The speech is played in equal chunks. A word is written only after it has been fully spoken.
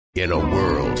In a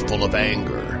world full of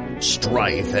anger,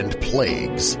 strife, and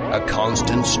plagues, a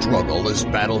constant struggle is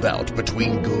battled out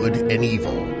between good and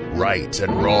evil, right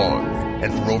and wrong.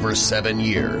 And for over 7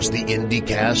 years, the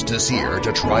IndieCast is here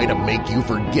to try to make you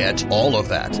forget all of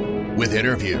that. With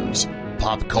interviews,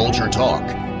 pop culture talk,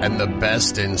 and the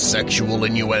best in sexual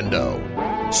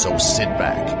innuendo. So sit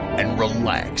back and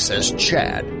relax as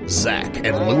Chad, Zach,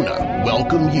 and Luna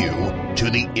welcome you to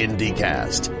the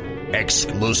IndieCast.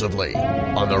 Exclusively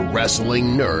on the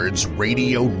Wrestling Nerds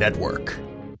Radio Network.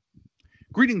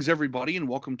 Greetings, everybody, and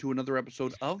welcome to another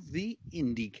episode of the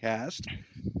IndieCast.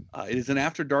 It is an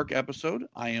After Dark episode.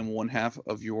 I am one half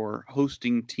of your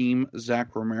hosting team,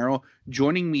 Zach Romero.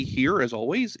 Joining me here, as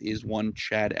always, is one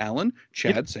Chad Allen.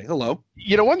 Chad, say hello.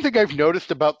 You know, one thing I've noticed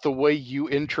about the way you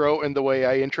intro and the way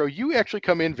I intro, you actually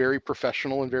come in very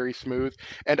professional and very smooth,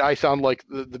 and I sound like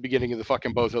the beginning of the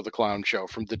fucking Bozo the Clown show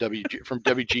from the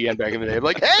WGN back in the day. I'm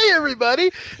like, hey,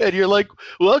 everybody! And you're like,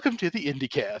 welcome to the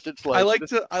IndieCast. It's like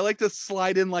I like to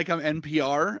slide in like I'm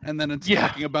NPR, and then it's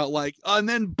talking about like, and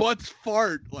then butts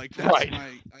fart. Like, that's right.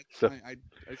 I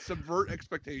subvert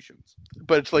expectations.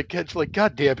 But it's like,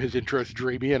 goddamn, his intro's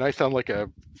dreamy, and I sound like a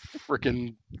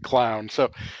freaking clown.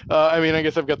 So, I mean, I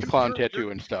guess I've got the clown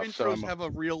tattoo and stuff. Intros So have a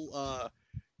real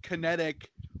kinetic,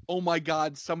 oh my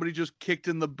god, somebody just kicked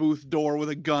in the booth door with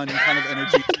a gun kind of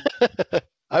energy.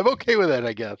 I'm okay with that,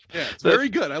 I guess. Yeah, it's very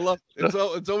good. I love it.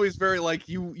 It's always very like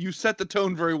you set the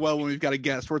tone very well when we've got a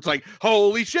guest where it's like,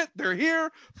 holy shit, they're here.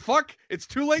 Fuck, it's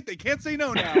too late. They can't say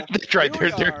no now. That's right.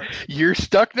 You're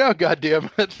stuck now. Goddamn.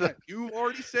 You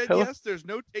already said yes. There's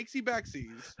no takesy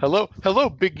backsies. Hello,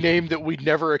 big name that we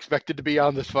never expected to be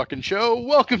on this fucking show.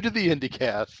 Welcome to the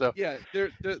IndieCast. So yeah,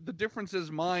 the difference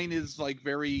is mine is like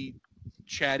very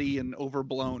chatty and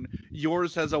overblown.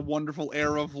 Yours has a wonderful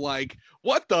air of like,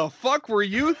 what the fuck were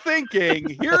you thinking?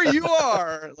 Here you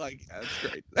are. Like, that's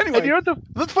great. Anyway, and you know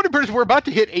the funny part is we're about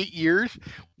to hit 8 years.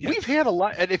 Yes. We've had a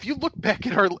lot, and if you look back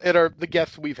at the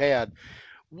guests we've had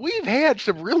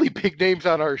some really big names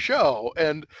on our show.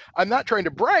 And I'm not trying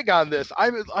to brag on this.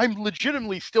 I'm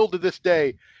legitimately still to this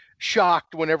day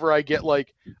shocked whenever I get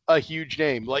like a huge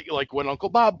name, like when Uncle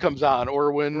Bob comes on,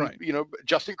 or when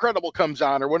Justin Credible comes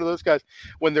on, or one of those guys,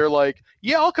 when they're like,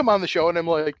 yeah, I'll come on the show, and I'm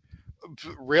like,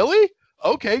 really?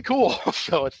 Okay, cool.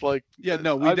 So it's like, yeah,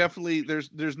 no, we definitely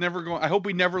there's never going. I hope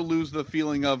we never lose the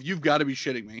feeling of you've got to be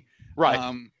shitting me,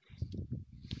 right?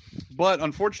 But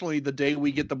unfortunately, the day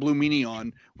we get the Blue Meanie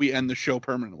on, we end the show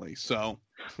permanently. So.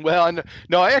 Well,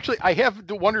 no, I have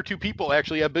the one or two people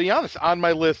actually, I'll be honest, on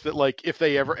my list that like if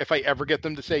I ever get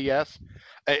them to say yes,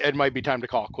 it might be time to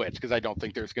call quits, because I don't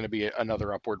think there's going to be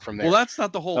another upward from there. Well, that's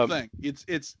not the whole thing. It's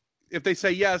if they say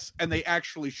yes and they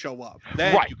actually show up.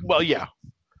 Then right. Well, yeah.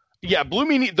 Blue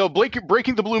Meanie, though,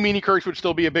 breaking the Blue Meanie curse would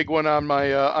still be a big one on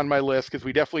my list, because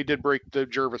we definitely did break the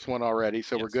Jervis one already,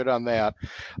 so yes. We're good on that.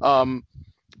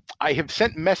 I have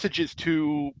sent messages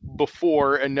to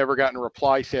before and never gotten a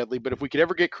reply, sadly. But if we could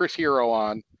ever get Chris Hero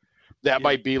on, that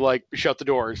might be like, shut the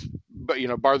doors, but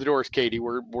bar the doors, Katie.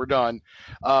 We're done.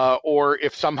 Or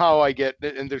if somehow I get,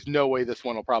 and there's no way this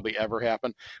one will probably ever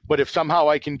happen, but if somehow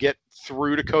I can get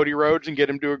through to Cody Rhodes and get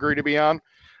him to agree to be on,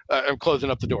 I'm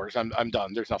closing up the doors. I'm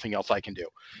done. There's nothing else I can do.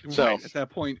 So right, at that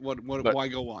point, why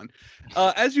go on?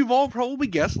 As you've all probably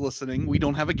guessed listening, we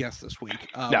don't have a guest this week.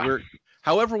 No.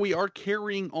 However, we are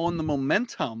carrying on the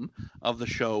momentum of the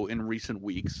show in recent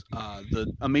weeks.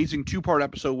 The amazing 2-part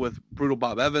episode with Brutal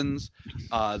Bob Evans,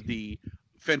 the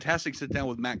fantastic sit down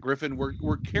with Matt Griffin.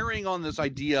 We're carrying on this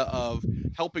idea of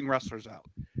helping wrestlers out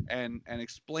and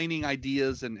explaining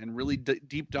ideas and really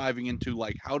deep diving into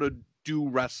like how to do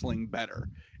wrestling better,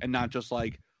 and not just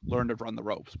like learn to run the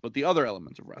ropes, but the other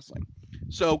elements of wrestling.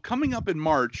 So coming up in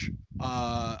March,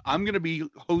 I'm going to be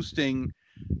hosting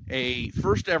a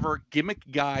first ever gimmick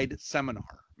guide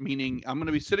seminar, meaning I'm going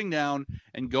to be sitting down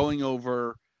and going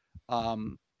over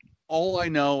all I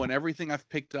know and everything I've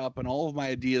picked up and all of my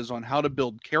ideas on how to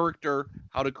build character,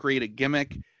 how to create a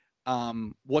gimmick,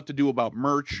 what to do about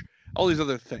merch, all these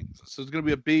other things. So it's going to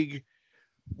be a big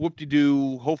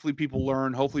whoop-de-doo. Hopefully people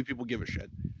learn. Hopefully people give a shit.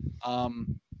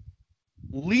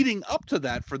 Leading up to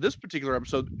that, for this particular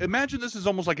episode, imagine this is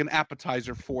almost like an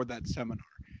appetizer for that seminar.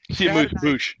 See a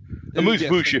moose-boosh. A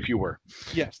moose-boosh, if you were.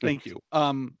 Yes, thank you.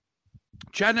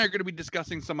 Chad and I are going to be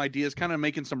discussing some ideas, kind of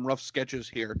making some rough sketches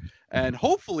here. And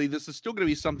hopefully this is still going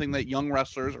to be something that young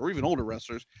wrestlers or even older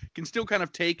wrestlers can still kind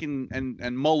of take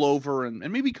and mull over and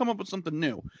maybe come up with something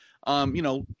new.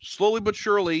 Slowly but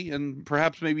surely, and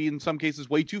perhaps maybe in some cases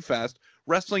way too fast,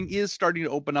 wrestling is starting to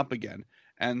open up again.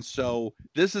 And so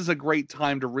this is a great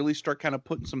time to really start kind of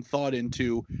putting some thought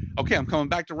into, okay, I'm coming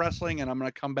back to wrestling and I'm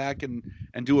going to come back and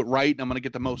do it right. And I'm going to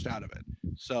get the most out of it.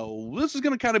 So this is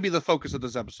going to kind of be the focus of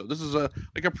this episode. This is a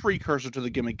precursor to the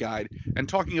Gimmick Guide and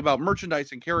talking about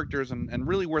merchandise and characters and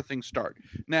really where things start.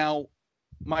 Now,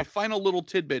 my final little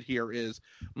tidbit here is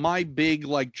my big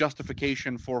like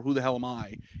justification for who the hell am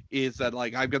I is that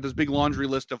like I've got this big laundry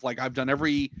list of like I've done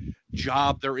every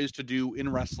job there is to do in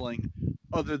wrestling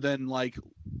other than like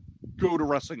go to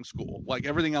wrestling school, like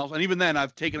everything else. And even then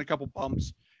I've taken a couple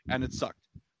bumps and it sucked.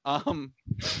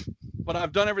 But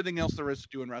I've done everything else there is to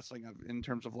do in wrestling in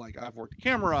terms of like I've worked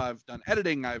camera, I've done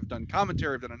editing, I've done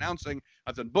commentary, I've done announcing,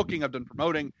 I've done booking, I've done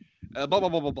promoting, blah, blah,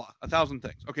 blah, blah, blah, 1,000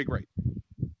 things. Okay, great.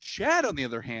 Chad, on the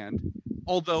other hand,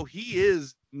 although he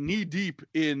is knee deep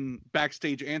in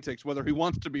backstage antics, whether he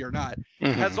wants to be or not,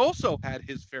 has also had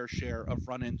his fair share of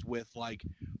run-ins with like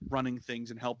running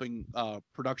things and helping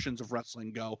productions of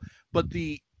wrestling go. But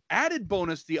the added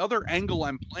bonus, the other angle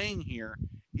I'm playing here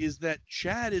is that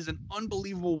Chad is an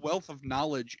unbelievable wealth of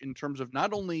knowledge in terms of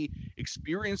not only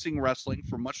experiencing wrestling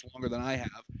for much longer than I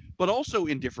have, but also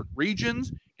in different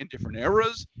regions, in different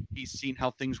eras. He's seen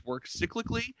how things work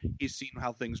cyclically. He's seen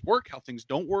how things work, how things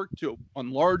don't work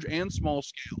on large and small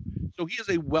scale. So he has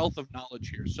a wealth of knowledge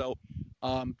here. So,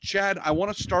 Chad, I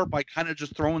want to start by kind of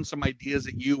just throwing some ideas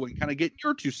at you and kind of getting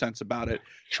your 2 cents about it.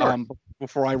 Sure.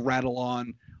 Before I rattle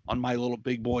on my little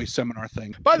big boy seminar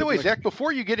thing. By the way, Zach,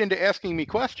 before you get into asking me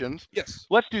questions, yes,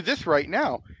 let's do this right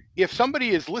now. If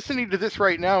somebody is listening to this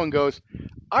right now and goes,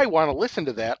 I want to listen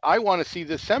to that, I want to see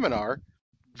this seminar,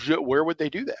 where would they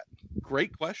do that?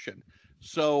 Great question.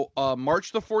 So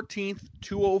March the 14th,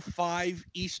 2:05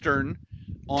 Eastern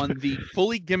on the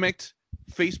Fully Gimmicked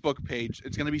Facebook page.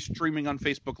 It's going to be streaming on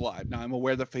Facebook Live. Now, I'm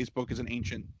aware that Facebook is an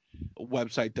ancient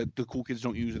website that the cool kids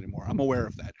don't use anymore. I'm aware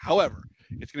of that. However,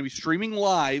 it's going to be streaming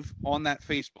live on that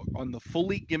Facebook, on the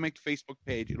Fully Gimmicked Facebook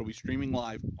page. It'll be streaming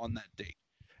live on that date.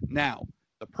 Now,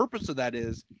 the purpose of that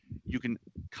is you can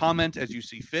comment as you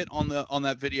see fit on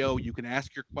that video. You can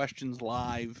ask your questions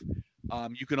live.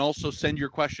 You can also send your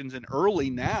questions in early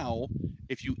now.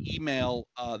 If you email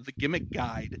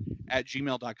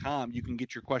thegimmickguide@gmail.com, you can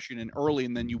get your question in early,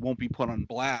 and then you won't be put on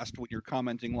blast when you're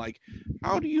commenting like,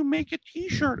 how do you make a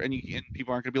t-shirt? And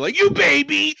people aren't going to be like, you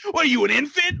baby, what are you, an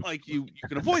infant? Like you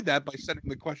can avoid that by sending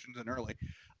the questions in early.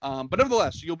 But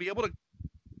nevertheless, you'll be able to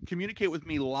communicate with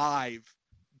me live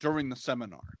during the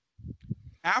seminar.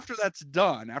 After that's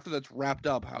done, after that's wrapped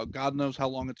up, God knows how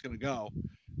long it's going to go,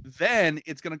 then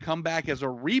it's going to come back as a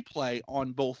replay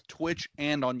on both Twitch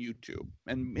and on YouTube,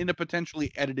 and in a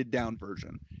potentially edited down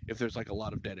version if there's like a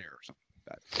lot of dead air or something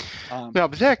like that. Now,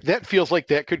 Zach, that feels like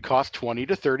that could cost $20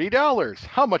 to $30.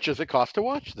 How much does it cost to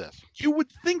watch this? You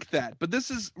would think that, but this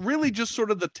is really just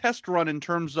sort of the test run in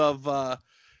terms of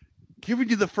giving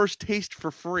you the first taste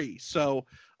for free. So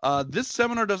this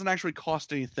seminar doesn't actually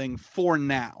cost anything for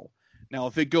now. Now,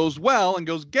 if it goes well and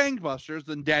goes gangbusters,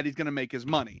 then Daddy's going to make his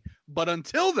money. But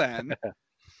until then,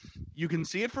 you can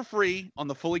see it for free on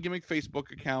the Fully Gimmick Facebook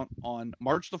account on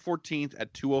March the 14th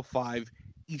at 2:05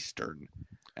 Eastern.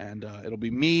 And it'll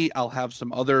be me. I'll have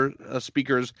some other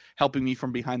speakers helping me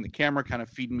from behind the camera, kind of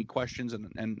feeding me questions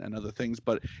and other things.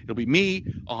 But it'll be me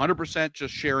 100%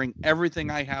 just sharing everything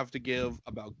I have to give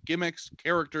about gimmicks,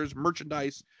 characters,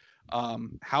 merchandise,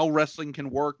 how wrestling can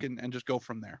work, and just go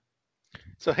from there.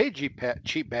 So, hey, cheap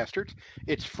bastards,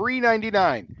 it's free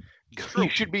 $99. You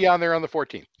should be on there on the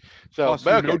 14th. So,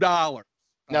 okay. No dollar.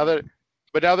 Now that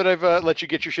I've let you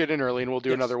get your shit in early, and we'll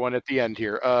do another one at the end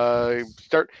here.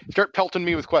 Start pelting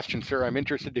me with questions, sir. I'm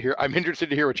interested to hear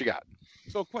what you got.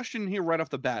 So, a question here right off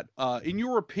the bat. In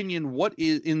your opinion, what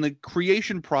is in the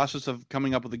creation process of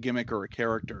coming up with a gimmick or a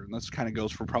character, and this kind of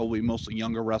goes for probably mostly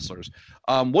younger wrestlers,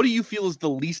 what do you feel is the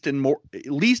least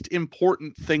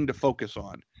important thing to focus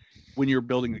on when you're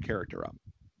building a character up?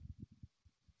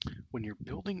 When you're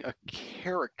building a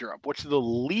character up, what's the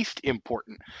least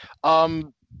important?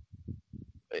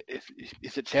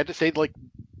 Is it sad to say, like,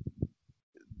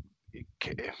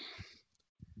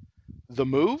 the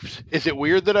moves? Is it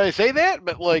weird that I say that?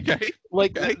 But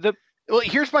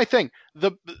here's my thing.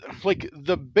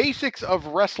 The basics of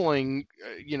wrestling,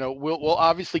 will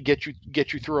obviously get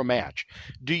you through a match.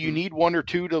 Do you need one or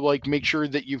two to like make sure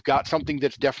that you've got something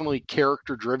that's definitely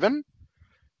character driven?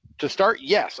 To start,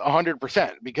 yes,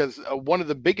 100%, because one of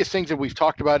the biggest things that we've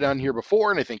talked about on here before,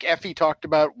 and I think Effie talked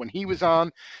about when he was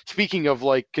on, speaking of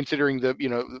like considering the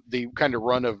kind of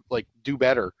run of like do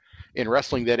better in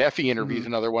wrestling that Effie interviews,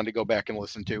 another one to go back and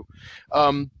listen to,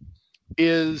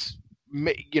 is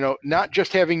not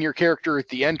just having your character at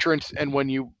the entrance and when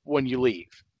you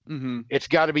leave. It's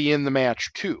got to be in the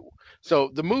match too.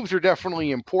 So the moves are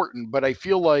definitely important, but I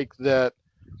feel like that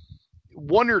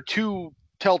one or two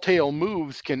telltale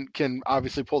moves can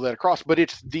obviously pull that across, but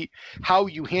it's the how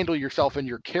you handle yourself and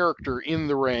your character in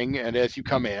the ring and as you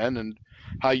come in and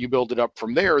how you build it up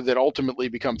from there that ultimately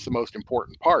becomes the most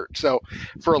important part. So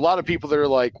for a lot of people that are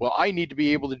like, well, I need to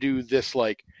be able to do this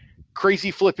like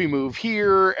crazy flippy move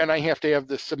here, and I have to have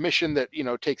this submission that, you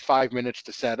know, takes 5 minutes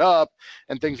to set up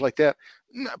and things like that,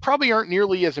 probably aren't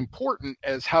nearly as important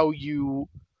as how you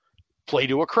play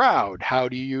to a crowd. How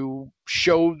do you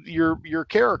show your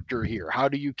character here? How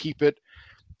do you keep it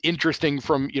interesting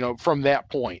from, you know, from that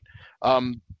point?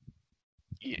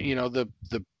 You know, the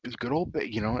good old,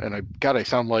 you know, and I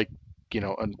sound like, you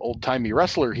know, an old timey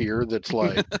wrestler here that's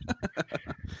like,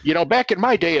 you know, back in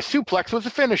my day, a suplex was a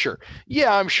finisher.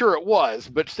 Yeah, I'm sure it was,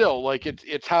 but still, like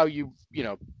it's how you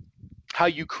know, how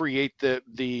you create the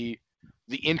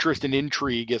interest and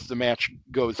intrigue as the match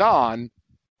goes on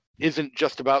isn't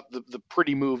just about the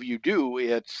pretty move you do.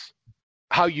 It's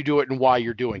how you do it and why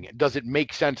you're doing it. Does it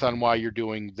make sense on why you're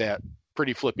doing that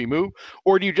pretty flippy move,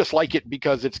 or do you just like it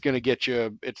because it's going to get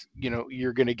you? It's, you know,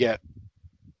 you're going to get,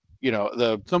 you know,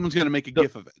 someone's going to make a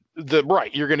gif of it.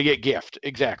 Right, you're going to get gift,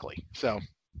 exactly. So,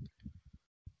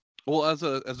 well, as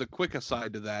a quick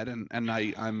aside to that, and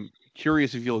I'm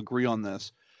curious if you'll agree on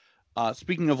this.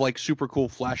 Speaking of like super cool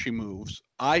flashy moves,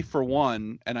 I for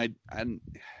one, and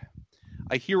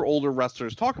I hear older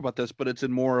wrestlers talk about this, but it's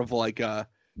in more of like a,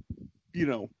 you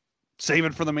know, save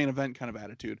it for the main event kind of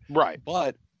attitude. Right.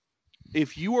 But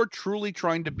if you are truly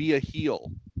trying to be a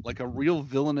heel, like a real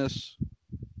villainous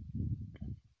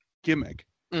gimmick,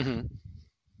 mm-hmm.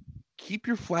 keep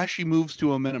your flashy moves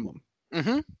to a minimum,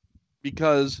 mm-hmm.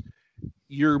 because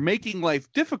you're making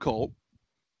life difficult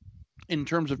in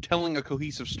terms of telling a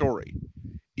cohesive story.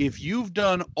 If you've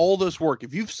done all this work,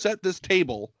 if you've set this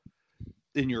table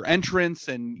in your entrance,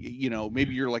 and, you know,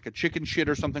 maybe you're like a chicken shit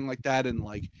or something like that, and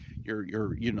like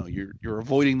you're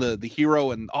avoiding the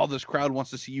hero, and all this crowd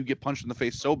wants to see you get punched in the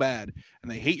face so bad,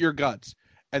 and they hate your guts,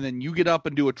 and then you get up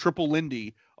and do a triple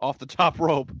Lindy off the top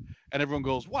rope, and everyone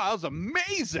goes, wow, that was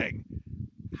amazing.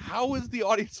 How is the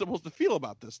audience supposed to feel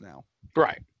about this now?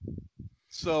 Right.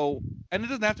 So, and it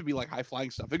doesn't have to be like high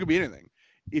flying stuff. It could be anything.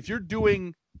 If you're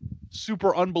doing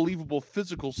super unbelievable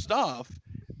physical stuff,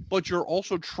 but you're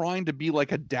also trying to be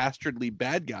like a dastardly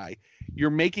bad guy, you're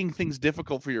making things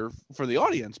difficult for the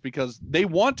audience, because they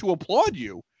want to applaud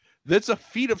you. That's a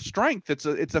feat of strength. It's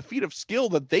a feat of skill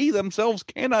that they themselves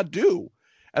cannot do.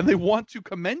 And they want to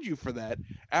commend you for that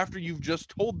after you've just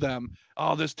told them,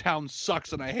 oh, this town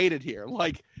sucks and I hate it here.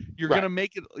 Like, you're going to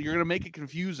make it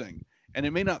confusing. And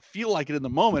it may not feel like it in the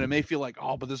moment. It may feel like,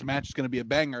 oh, but this match is going to be a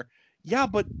banger. Yeah,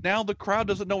 but now the crowd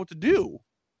doesn't know what to do,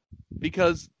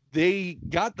 because they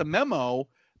got the memo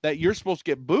that you're supposed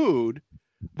to get booed,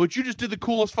 but you just did the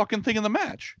coolest fucking thing in the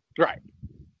match. Right.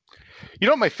 You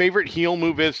know what my favorite heel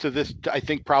move is to this, I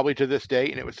think probably to this day,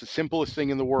 and it was the simplest thing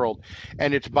in the world,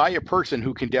 and it's by a person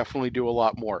who can definitely do a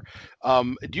lot more.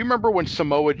 Do you remember when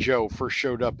Samoa Joe first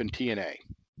showed up in TNA?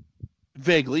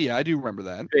 Vaguely, yeah, I do remember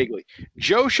that. Vaguely.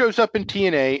 Joe shows up in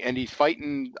TNA, and he's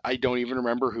fighting, I don't even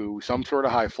remember who, some sort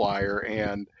of high flyer,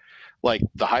 and like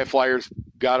the high flyers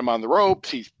got him on the ropes.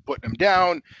 He's putting him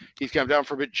down. He's come down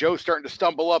for a bit. Joe's starting to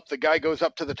stumble up. The guy goes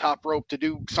up to the top rope to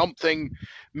do something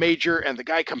major, and the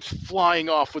guy comes flying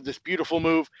off with this beautiful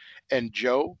move, and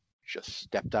Joe just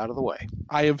stepped out of the way.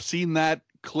 I have seen that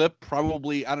clip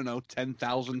probably, I don't know,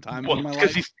 10,000 times in my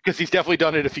life. Because he's definitely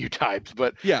done it a few times.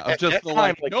 But yeah, just the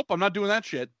time, like, nope, I'm not doing that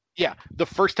shit. Yeah, the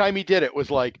first time he did it was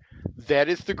like, that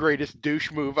is the greatest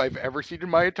douche move I've ever seen in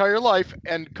my entire life,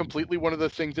 and completely one of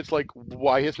those things that's like,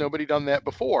 why has nobody done that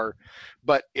before?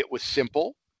 But it was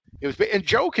simple. It was, and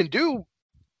Joe can do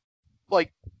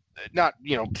like, not,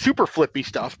 you know, super flippy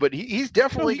stuff, but he's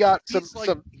definitely got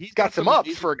he's got some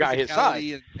ups for a guy his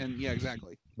size. And yeah,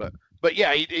 exactly. But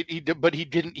yeah,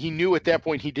 he knew at that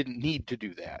point he didn't need to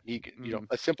do that. He, you know,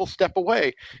 a simple step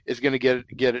away is going to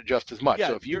get it just as much. Yeah,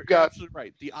 so if you're absolutely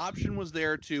right. The option was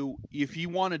there to, if he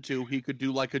wanted to, he could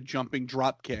do like a jumping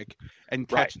drop kick and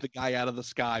catch the guy out of the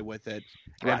sky with it.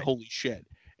 And holy shit.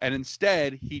 And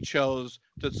instead he chose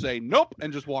to say nope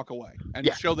and just walk away and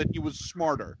show that he was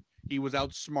smarter. He was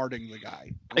outsmarting the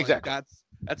guy. Like, exactly.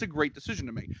 That's a great decision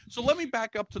to make. So let me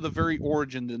back up to the very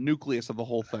origin, the nucleus of the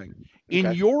whole thing.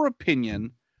 In your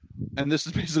opinion, and this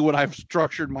is basically what I've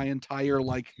structured my entire,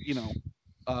 like, you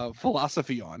know,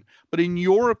 philosophy on, but in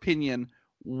your opinion,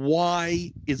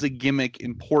 why is a gimmick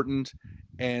important,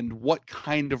 and what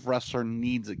kind of wrestler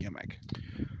needs a gimmick?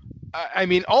 I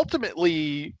mean,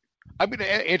 ultimately, I'm going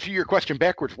to answer your question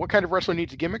backwards. What kind of wrestler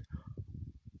needs a gimmick?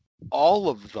 All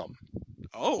of them.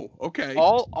 Oh, okay.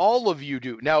 All of you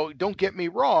do. Now, don't get me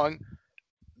wrong.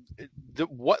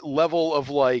 What level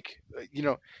of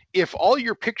if all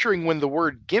you're picturing when the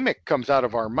word gimmick comes out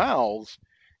of our mouths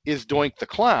is Doink the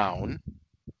Clown,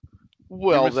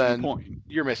 well, then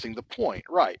you're missing the point,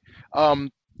 right?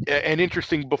 And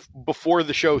interesting, before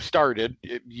the show started,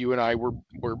 you and I were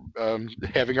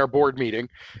having our board meeting,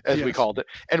 as we called it,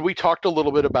 and we talked a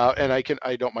little bit about, and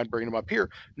I don't mind bringing him up here,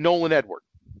 Nolan Edward.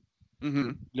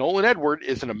 Mm-hmm. Nolan Edward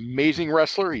is an amazing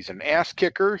wrestler. He's an ass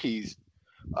kicker. He's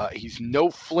no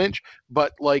flinch,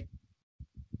 but like,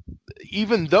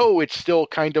 even though it's still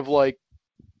kind of like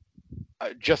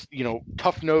just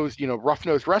tough nosed, rough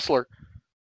nosed wrestler,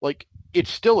 like, it's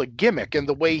still a gimmick, and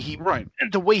the way he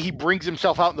brings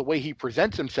himself out and the way he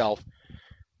presents himself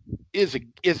is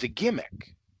a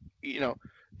gimmick.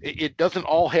 It doesn't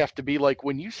all have to be like,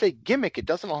 when you say gimmick, it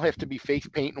doesn't all have to be face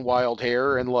paint and wild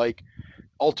hair and like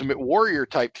Ultimate Warrior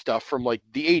type stuff from like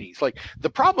the 80s. Like, the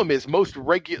problem is most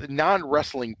regular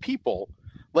non-wrestling people,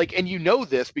 like, and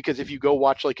this because if you go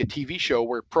watch like a TV show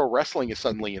where pro wrestling is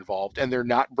suddenly involved and they're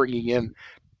not bringing in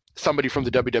somebody from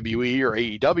the WWE or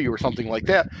AEW or something like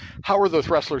that, how are those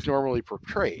wrestlers normally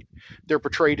portrayed? They're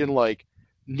portrayed in like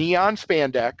neon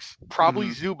spandex,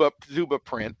 probably Zuba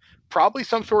print, probably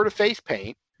some sort of face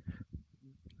paint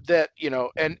that,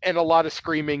 and a lot of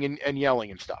screaming and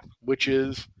yelling and stuff, which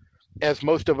is, as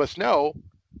most of us know,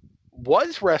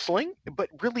 was wrestling, but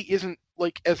really isn't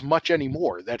like as much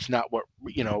anymore. That's not what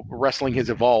wrestling has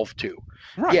evolved to.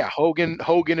 Right. Yeah, Hogan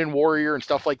and Warrior and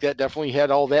stuff like that definitely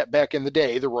had all that back in the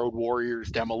day. The Road Warriors,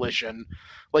 Demolition,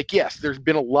 like, yes, there's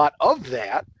been a lot of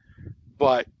that,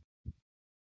 but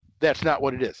that's not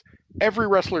what it is. Every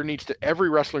wrestler needs to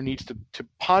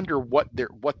ponder what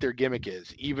their gimmick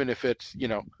is, even if it's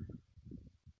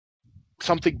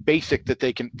something basic that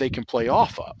they can play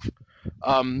off of.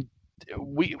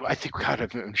 I think, God,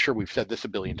 I'm sure we've said this a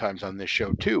billion times on this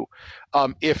show too.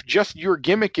 If just your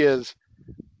gimmick is,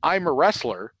 I'm a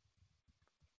wrestler,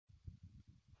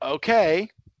 okay,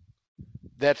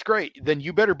 that's great. Then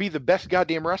you better be the best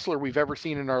goddamn wrestler we've ever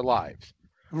seen in our lives.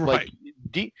 Right.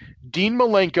 Like, Dean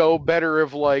Malenko better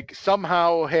have like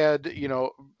somehow had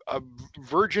a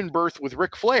virgin birth with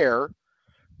Ric Flair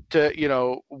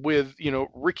to with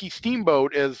Ricky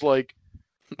Steamboat as like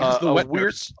a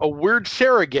weird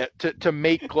surrogate to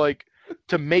make like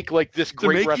this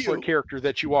great wrestler character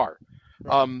that you are.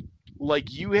 Right.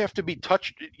 Like, you have to be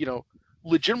touched,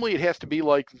 legitimately, it has to be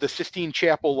like the Sistine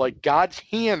Chapel, like God's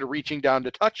hand reaching down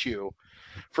to touch you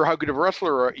for how good of a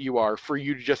wrestler you are, for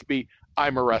you to just be,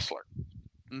 I'm a wrestler.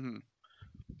 Mm-hmm.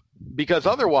 Because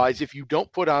otherwise, if you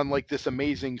don't put on like this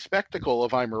amazing spectacle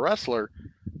of I'm a wrestler,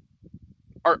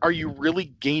 are you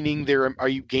really gaining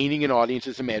an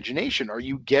audience's imagination? Are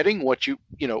you getting what you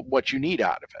need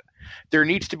out of it? There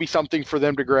needs to be something for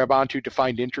them to grab onto, to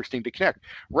find interesting, to connect.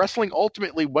 Wrestling,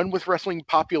 ultimately, when was wrestling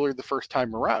popular the first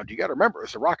time around? You got to remember,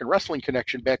 it's a rock and wrestling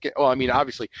connection back in,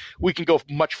 obviously we can go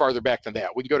much farther back than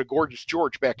that. We can go to Gorgeous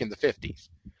George back in the 50s.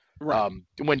 Right.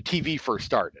 When TV first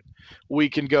started. We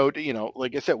can go to,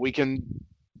 like I said, we can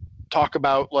talk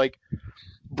about like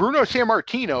Bruno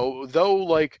Sammartino, though,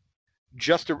 like,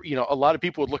 just a lot of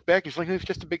people would look back and say, he's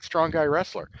just a big strong guy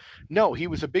wrestler. No, he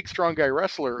was a big strong guy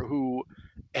wrestler who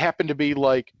happened to be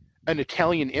like an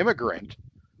Italian immigrant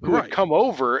who had come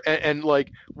over and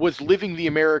like was living the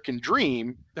American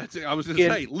dream. That's it. I was going to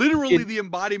say, literally the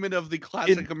embodiment of the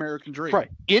classic American dream. Right.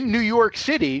 In New York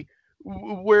City,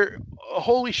 where,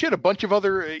 holy shit, a bunch of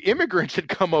other immigrants had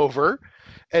come over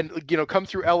and come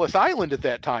through Ellis Island at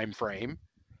that time frame.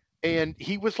 And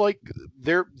he was like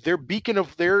their beacon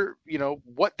of their,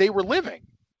 what they were living.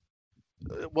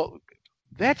 Well,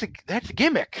 that's a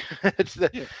gimmick.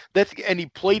 And he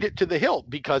played it to the hilt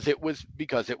because it was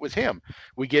him.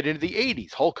 We get into the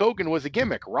 80s. Hulk Hogan was a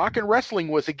gimmick. Rock and wrestling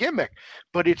was a gimmick.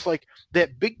 But it's like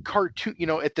that big cartoon,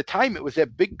 at the time it was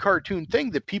that big cartoon thing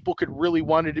that people could really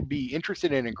wanted to be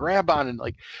interested in and grab on, and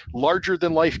like larger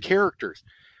than life characters.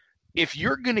 If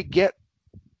you're going to get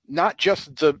not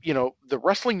just the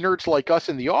wrestling nerds like us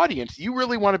in the audience, you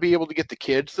really want to be able to get the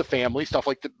kids, the family, stuff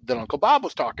like that Uncle Bob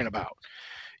was talking about.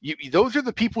 Those are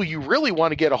the people you really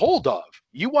want to get a hold of.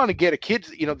 You want to get the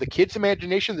kid's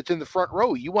imagination that's in the front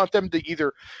row. You want them to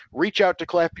either reach out to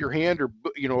clap your hand or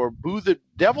boo the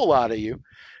devil out of you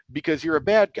because you're a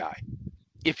bad guy.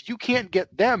 If you can't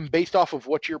get them based off of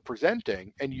what you're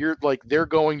presenting, and you're like, they're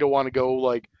going to want to go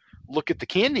like look at the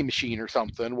candy machine or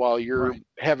something while you're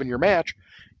having your match,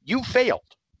 you failed.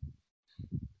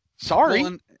 Sorry.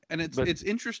 Well, and it's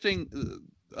interesting.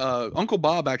 Uncle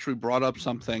Bob actually brought up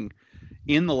something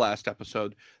in the last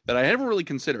episode that I hadn't really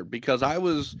considered, because I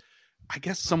was I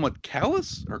guess, somewhat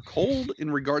callous or cold in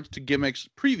regards to gimmicks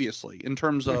previously, in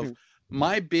terms of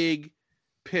my big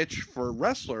pitch for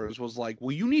wrestlers was like,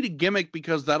 well, you need a gimmick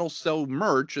because that'll sell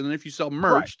merch. And then if you sell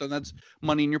merch, then that's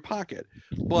money in your pocket.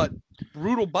 But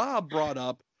Brutal Bob brought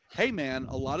up, hey, man,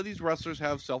 a lot of these wrestlers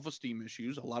have self-esteem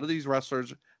issues. A lot of these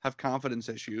wrestlers have confidence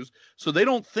issues. So they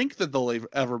don't think that they'll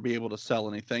ever be able to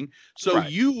sell anything. So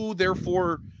you,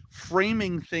 therefore,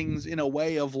 framing things in a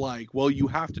way of like, well, you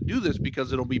have to do this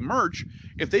because it'll be merch.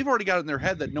 If they've already got it in their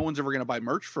head that no one's ever going to buy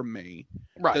merch from me,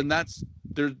 then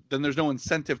there's no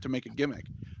incentive to make a gimmick.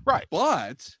 Right.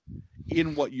 But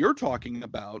in what you're talking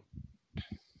about,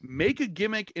 make a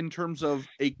gimmick in terms of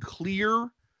a clear,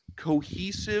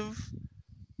 cohesive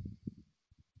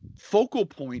focal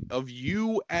point of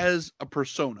you as a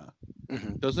persona.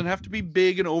 Doesn't have to be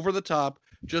big and over the top.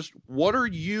 Just what are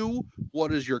you?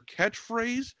 What is your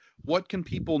catchphrase? What can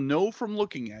people know from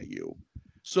looking at you?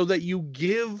 So that you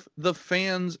give the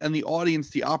fans and the audience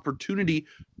the opportunity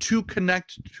to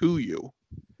connect to you.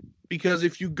 Because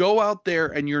if you go out there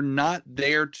and you're not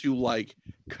there to like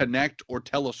connect or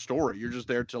tell a story, you're just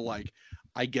there to like,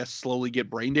 I guess, slowly get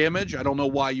brain damage. I don't know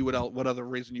why you would, what other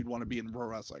reason you'd want to be in pro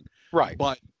wrestling. Right.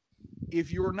 But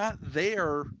if you're not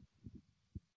there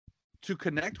to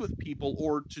connect with people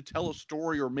or to tell a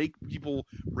story or make people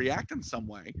react in some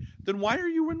way, then why are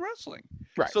you in wrestling?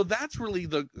 Right. So that's really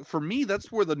for me,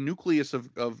 that's where the nucleus of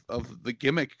the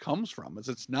gimmick comes from. Is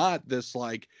it's not this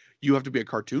like, you have to be a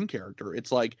cartoon character.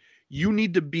 It's like, you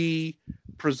need to be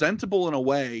presentable in a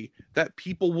way that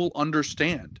people will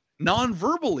understand,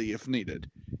 non-verbally if needed.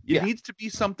 It needs to be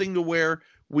something to where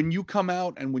when you come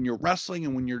out and when you're wrestling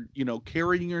and when you're,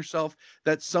 carrying yourself,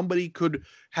 that somebody could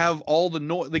have all the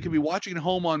noise. They could be watching at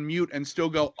home on mute and still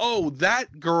go, oh,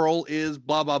 that girl is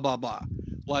blah, blah, blah, blah.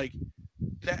 Like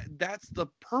that's the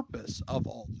purpose of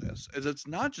all this, is it's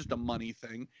not just a money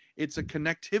thing. It's a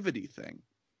connectivity thing.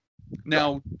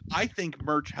 Now, I think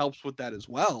merch helps with that as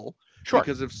well. Sure.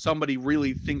 Because if somebody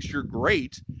really thinks you're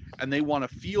great and they want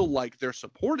to feel like they're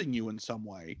supporting you in some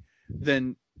way,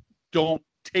 then don't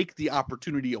take the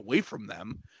opportunity away from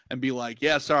them and be like,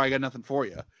 yeah, sorry, I got nothing for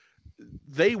you.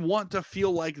 They want to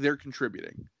feel like they're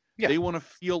contributing. Yeah. They want to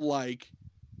feel like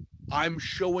I'm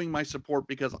showing my support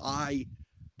because I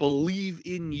believe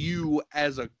in you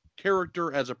as a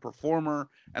character, as a performer,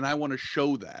 and I want to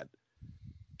show that.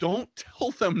 Don't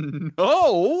tell them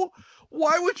no.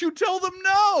 Why would you tell them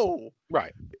no?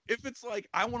 Right. If it's like,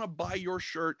 I want to buy your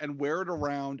shirt and wear it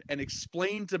around and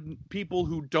explain to people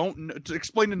who don't know, to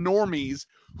explain to normies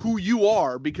who you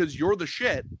are because you're the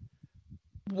shit,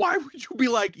 why would you be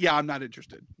like, yeah, I'm not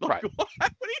interested? Like, right. What do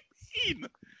you mean?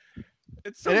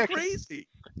 It's so crazy.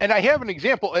 And I have an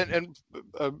example, and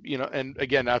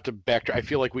again, not to backtrack, I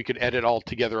feel like we could edit all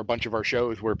together a bunch of our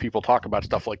shows where people talk about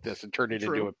stuff like this and turn it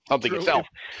into something itself.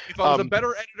 If I was a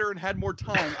better editor and had more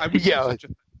time, I would. Yeah.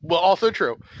 Well, also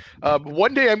true.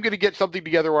 One day I'm going to get something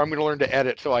together where I'm going to learn to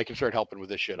edit so I can start helping with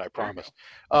this shit. I promise.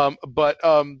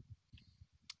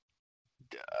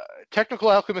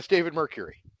 Technical Alchemist David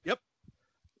Mercury. Yep.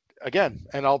 Again,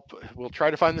 and we'll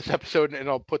try to find this episode and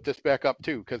I'll put this back up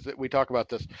too, because we talk about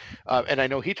this. And I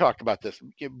know he talked about this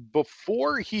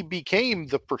before he became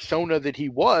the persona that he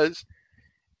was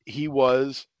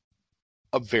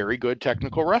a very good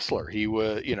technical wrestler. He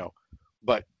was,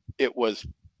 but it was,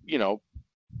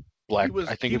 black.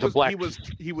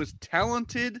 He was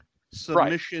talented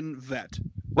submission vet.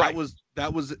 That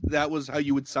was how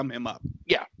you would sum him up.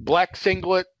 Yeah. Black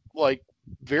singlet, like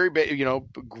very,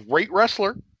 great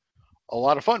wrestler. A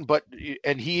lot of fun,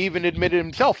 and he even admitted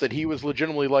himself that he was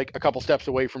legitimately like a couple steps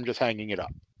away from just hanging it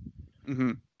up.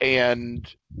 Mm-hmm.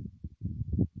 And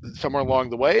somewhere along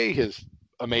the way, his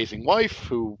amazing wife,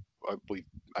 who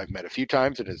I've met a few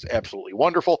times and is absolutely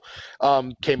wonderful,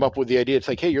 came up with the idea. It's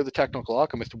like, hey, you're the technical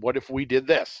alchemist. What if we did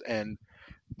this? And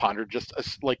pondered just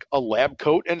a lab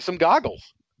coat and some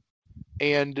goggles.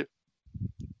 And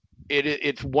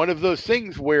it's one of those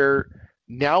things where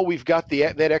now we've got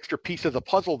that extra piece of the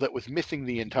puzzle that was missing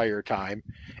the entire time.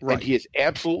 Right. And he has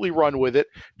absolutely run with it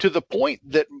to the point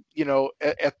that,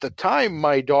 at the time,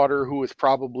 my daughter, who was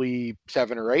probably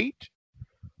 7 or 8,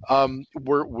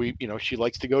 she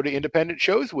likes to go to independent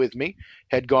shows with me,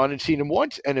 had gone and seen him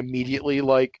once and immediately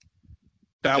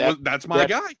that's my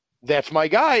guy. That's my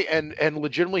guy. And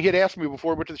legitimately had asked me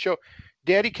before we went to the show,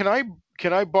 Daddy, can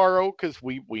I borrow, because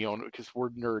we own it, because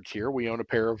we're nerds here. We own a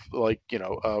pair of like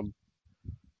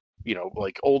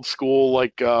old school,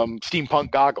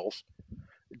 steampunk goggles.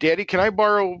 Daddy, can I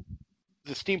borrow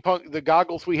the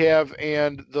goggles we have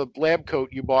and the lab coat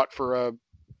you bought for a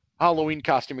Halloween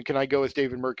costume? And can I go as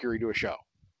David Mercury to a show?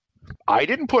 I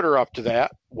didn't put her up to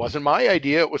that. Wasn't my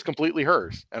idea. It was completely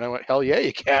hers. And I went, hell yeah,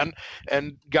 you can,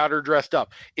 and got her dressed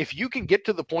up. If you can get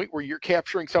to the point where you're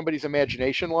capturing somebody's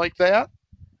imagination like that,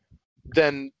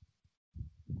 then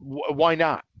why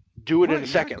not? Do it in a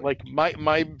second. Exactly. Like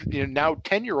my now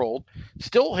 10-year-old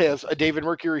still has a David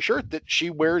Mercury shirt that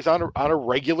she wears on a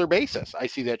regular basis. I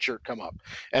see that shirt come up,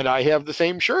 and I have the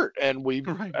same shirt, and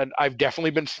Right. and I've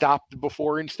definitely been stopped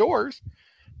before in stores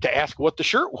to ask what the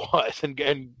shirt was, and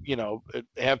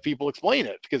have people explain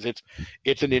it, because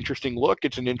it's an interesting look,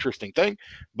 it's an interesting thing.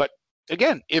 But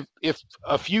again, if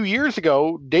a few years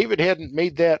ago David hadn't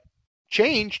made that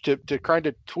change to kind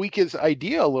of tweak his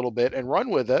idea a little bit and run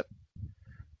with it,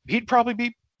 he'd probably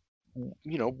be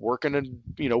working in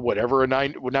whatever a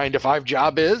 9 to 5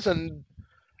 job is, and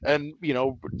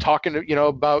talking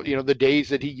about the days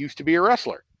that he used to be a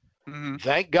wrestler. Mm-hmm.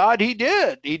 Thank God he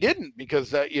didn't,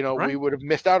 because Right. we would have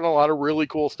missed out on a lot of really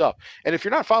cool stuff. And if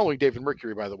you're not following David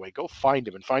Mercury, by the way, go find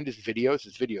him and find his videos.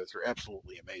 His videos are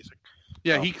absolutely amazing.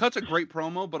 Yeah, he cuts a great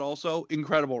promo, but also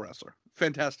incredible wrestler.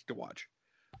 Fantastic to watch.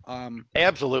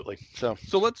 Absolutely. So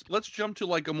let's jump to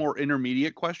like a more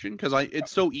intermediate question, because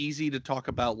it's so easy to talk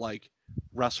about like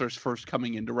wrestlers first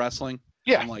coming into wrestling.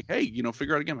 Yeah. And like, hey,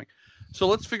 figure out a gimmick. So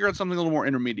let's figure out something a little more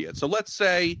intermediate. So let's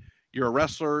say you're a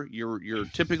wrestler, you're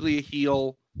typically a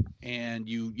heel, and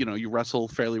you wrestle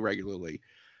fairly regularly.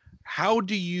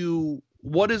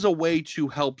 What is a way to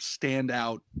help stand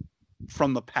out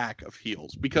from the pack of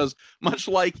heels? Because much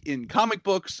like in comic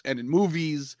books and in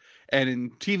movies and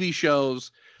in TV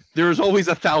shows, there's always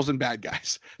 1,000 bad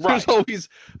guys. Right. There's always,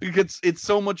 it's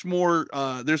so much more.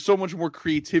 There's so much more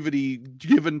creativity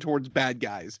given towards bad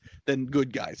guys than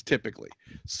good guys typically.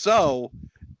 So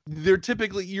they're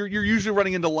typically you're usually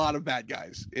running into a lot of bad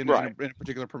guys in a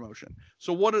particular promotion.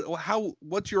 So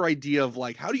what's your idea of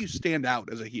like, how do you stand out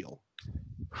as a heel?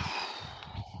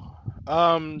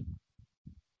 And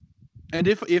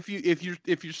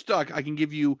if you're stuck, I can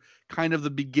give you kind of the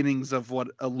beginnings of what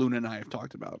Luna and I have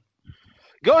talked about.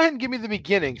 Go ahead and give me the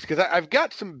beginnings, because I've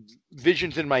got some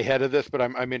visions in my head of this, but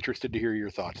I'm interested to hear your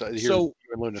thoughts. Hear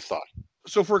Luna's thought.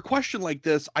 So for a question like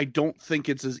this, I don't think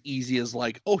it's as easy as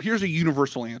like, oh, here's a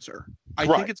universal answer. I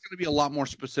think it's going to be a lot more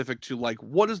specific to like,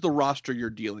 what is the roster you're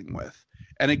dealing with?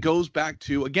 And it goes back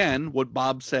to, again, what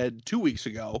Bob said 2 weeks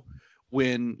ago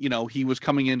when, he was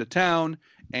coming into town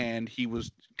and he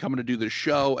was coming to do this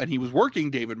show and he was working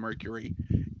David Mercury,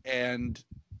 and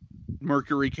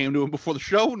Mercury came to him before the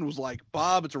show and was like,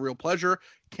 Bob, it's a real pleasure.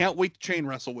 Can't wait to chain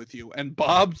wrestle with you. And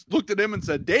Bob looked at him and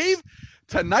said, Dave,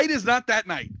 tonight is not that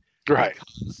night. Right.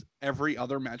 Because every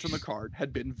other match on the card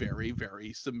had been very,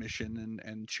 very submission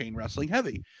and chain wrestling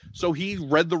heavy. So he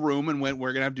read the room and went,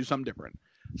 we're going to have to do something different.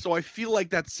 So I feel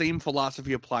like that same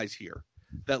philosophy applies here.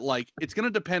 That like, it's going to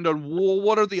depend on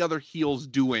what are the other heels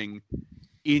doing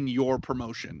in your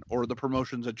promotion or the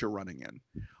promotions that you're running in.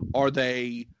 Are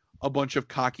they a bunch of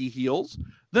cocky heels?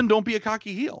 Then don't be a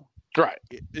cocky heel. Right.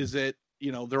 Is it,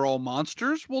 they're all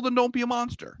monsters? Well, then don't be a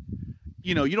monster.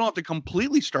 You don't have to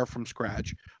completely start from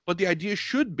scratch, but the idea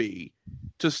should be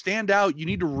to stand out. You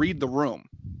need to read the room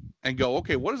and go,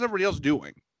 okay, what is everybody else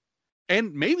doing?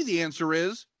 And maybe the answer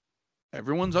is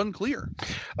everyone's unclear.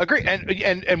 Agree.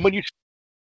 And when you,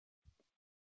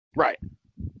 right.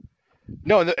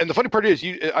 No. And the funny part is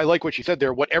I like what you said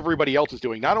there, what everybody else is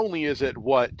doing. Not only is it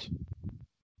what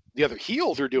the other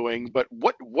heels are doing, but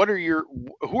who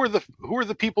are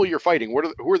the people you're fighting?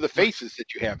 Who are the faces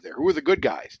that you have there? Who are the good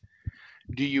guys?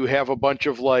 Do you have a bunch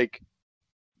of like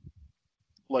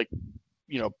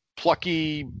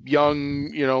plucky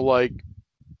young,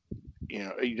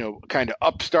 kind of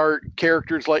upstart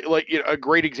characters? Like a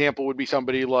great example would be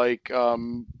somebody like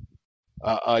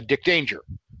Dick Danger.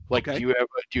 Like, okay. Do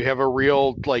you have a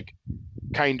real like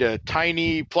kind of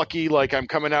tiny plucky, like, I'm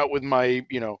coming out with my,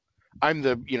 I'm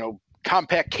the,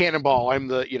 compact cannonball. I'm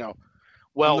the,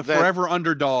 I'm the forever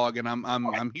underdog, and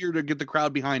I'm here to get the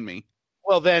crowd behind me.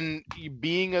 Well, then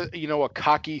being a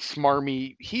cocky,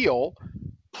 smarmy heel,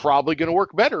 probably going to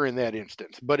work better in that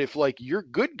instance. But if like your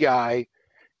good guy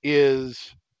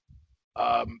is,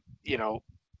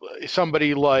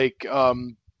 somebody like,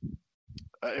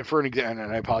 for an example,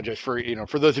 and I apologize for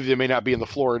those of you that may not be in the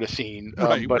Florida scene,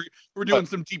 right? But we're doing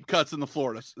some deep cuts in the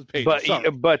Florida page.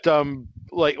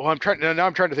 I'm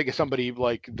trying to think of somebody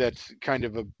like that's kind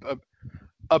of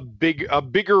a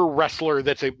bigger wrestler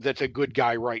that's a good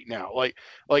guy right now.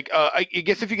 I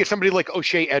guess if you get somebody like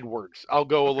O'Shea Edwards, I'll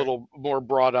go a little more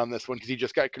broad on this one because he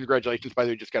just got, congratulations, by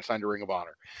the way, just got signed to Ring of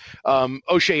Honor.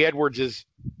 O'Shea Edwards is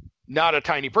not a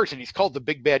tiny person. He's called the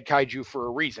Big Bad Kaiju for a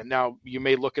reason. Now, you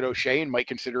may look at O'Shea and might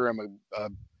consider him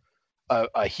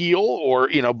a heel, or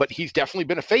but he's definitely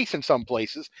been a face in some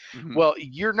places. Mhm. Well,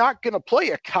 you're not going to play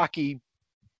a cocky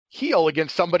heel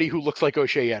against somebody who looks like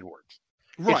O'Shea Edwards.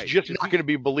 Right. It's just not going to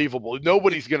be believable.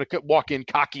 Nobody's going to walk in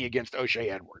cocky against O'Shea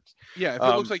Edwards. Yeah, if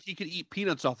it looks like he could eat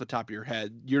peanuts off the top of your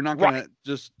head, you're not going to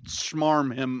just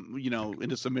smarm him,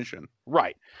 into submission.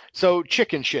 Right. So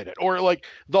chicken shit it. Or like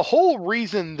the whole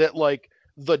reason that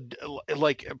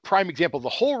prime example, the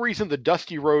whole reason the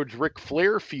Dusty Rhodes Ric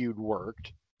Flair feud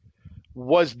worked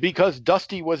was because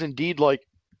Dusty was indeed like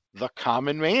the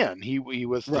common man. He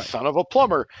was the son of a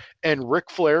plumber, and Ric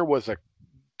Flair was a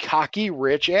cocky,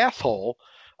 rich asshole.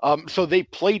 So they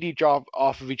played each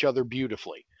off of each other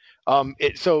beautifully.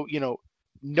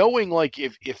 Knowing like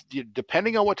if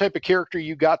depending on what type of character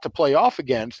you got to play off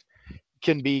against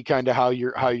can be kind of how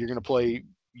you're going to play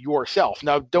yourself.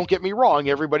 Now, don't get me wrong,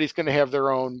 everybody's going to have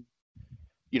their own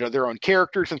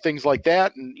characters and things like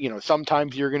that. And,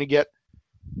 sometimes you're going to get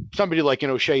somebody like,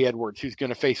 O'Shea Edwards, who's going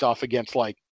to face off against,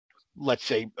 like, let's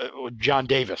say John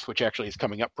Davis, which actually is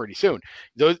coming up pretty soon.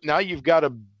 Now you've got a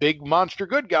big monster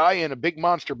good guy and a big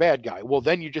monster bad guy. Well,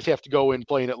 then you just have to go in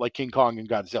playing it like King Kong and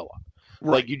Godzilla.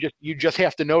 Right. Like you just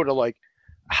have to know to like,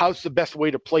 how's the best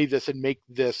way to play this and make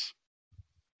this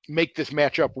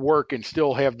matchup work and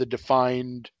still have the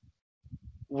defined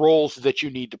roles that you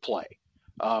need to play,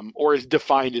 or as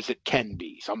defined as it can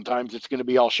be. Sometimes it's going to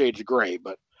be all shades of gray,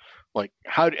 but like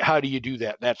how do you do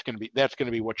that? That's going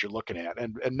to be what you're looking at.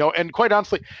 And quite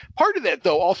honestly, part of that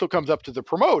though also comes up to the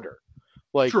promoter.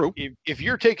 Like True. If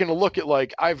you're taking a look at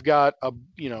like, I've got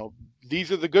these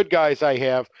are the good guys I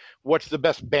have, what's the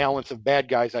best balance of bad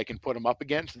guys I can put them up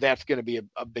against? That's going to be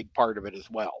a big part of it as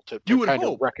well to kind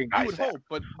of recognize that. Hope,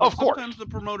 but of sometimes course the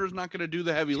promoter's not going to do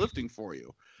the heavy lifting for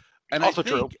you. And also I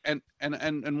think, true.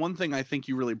 And one thing I think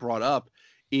you really brought up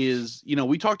is,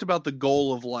 we talked about the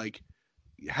goal of like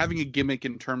having a gimmick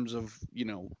in terms of,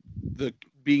 the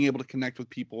being able to connect with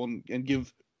people and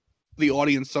give the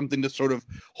audience something to sort of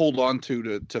hold on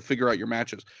to figure out your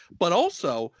matches. But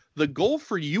also the goal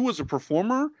for you as a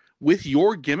performer with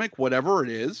your gimmick, whatever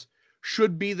it is,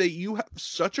 should be that you have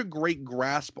such a great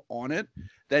grasp on it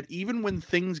that even when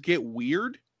things get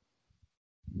weird,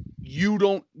 you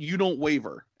don't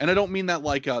waver. And I don't mean that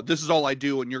like this is all I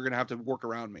do and you're going to have to work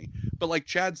around me. But like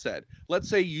Chad said, let's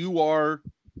say you are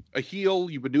a heel,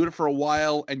 you've been doing it for a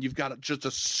while, and you've got just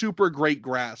a super great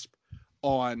grasp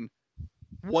on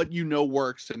what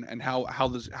works and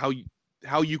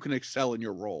how you can excel in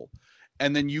your role.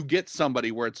 And then you get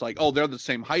somebody where it's like, oh, they're the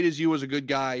same height as you as a good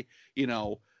guy,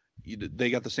 they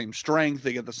got the same strength,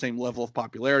 they got the same level of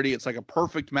popularity. It's like a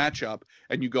perfect matchup.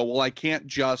 And you go, well, I can't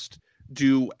just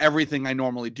do everything I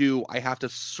normally do. I have to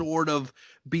sort of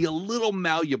be a little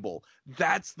malleable.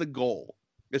 That's the goal,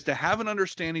 is to have an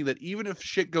understanding that even if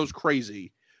shit goes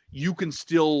crazy, you can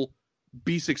still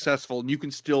be successful and you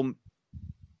can still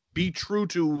be true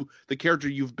to the character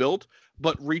you've built,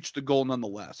 but reach the goal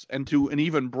nonetheless. And to an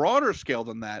even broader scale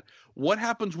than that, what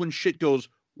happens when shit goes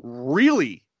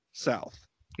really south?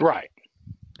 Right.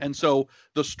 And so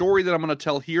the story that I'm going to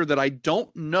tell here that I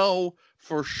don't know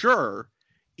for sure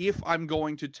if I'm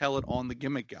going to tell it on the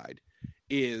Gimmick Guide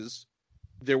is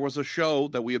there was a show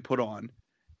that we had put on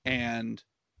and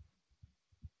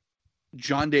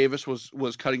John Davis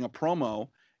was cutting a promo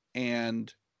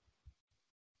and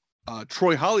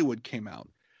Troy Hollywood came out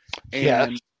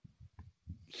and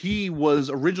he was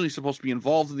originally supposed to be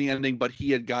involved in the ending, but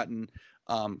he had gotten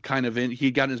he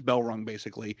had gotten his bell rung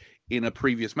basically in a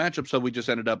previous matchup. So we just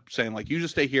ended up saying like, you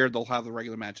just stay here. They'll have the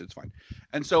regular match. It's fine.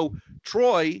 And so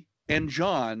Troy and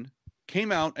John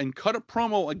came out and cut a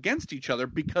promo against each other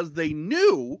because they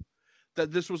knew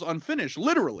that this was unfinished,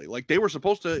 literally. Like they were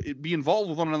supposed to be involved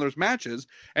with one another's matches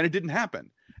and it didn't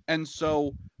happen. And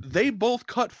so they both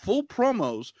cut full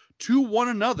promos to one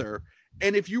another.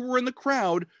 And if you were in the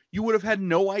crowd, you would have had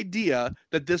no idea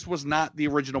that this was not the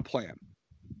original plan.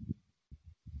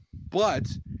 But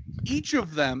each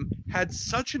of them had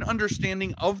such an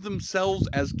understanding of themselves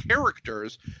as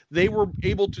characters, they were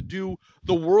able to do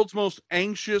the world's most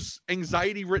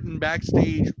anxiety-ridden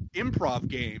backstage improv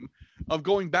game of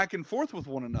going back and forth with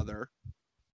one another.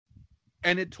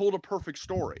 And it told a perfect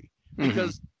story.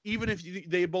 Because even if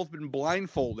they had both been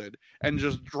blindfolded and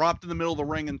just dropped in the middle of the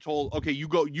ring and told, okay, you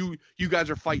go, you guys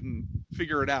are fighting,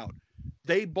 figure it out.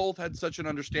 They both had such an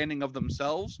understanding of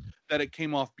themselves that it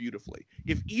came off beautifully.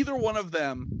 If either one of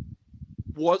them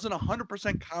wasn't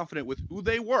 100% confident with who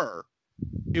they were,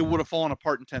 it would have fallen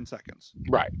apart in 10 seconds.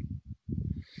 Right.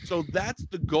 So that's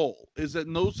the goal, is that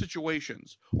in those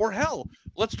situations, or hell,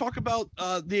 let's talk about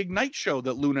the Ignite show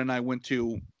that Luna and I went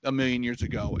to a million years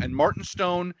ago, and Martin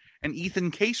Stone and Ethan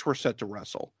Case were set to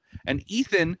wrestle. And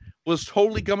Ethan was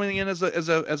totally coming in as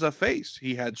a face.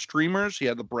 He had streamers, he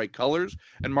had the bright colors,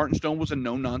 and Martin Stone was a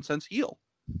no nonsense heel.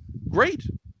 Great,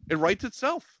 it writes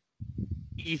itself.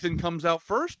 Ethan comes out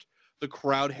first. The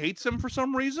crowd hates him for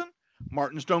some reason.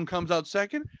 Martin Stone comes out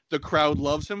second. The crowd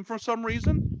loves him for some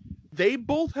reason. They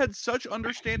both had such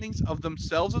understandings of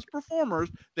themselves as performers.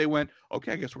 They went,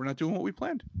 okay, I guess we're not doing what we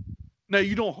planned. Now,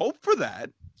 you don't hope for that.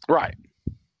 Right.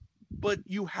 But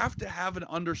you have to have an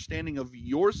understanding of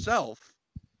yourself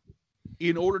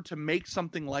in order to make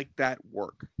something like that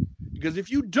work. Because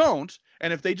if you don't,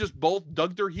 and if they just both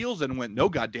dug their heels in and went, no,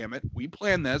 goddammit, we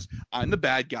planned this, I'm the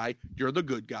bad guy, you're the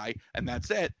good guy, and that's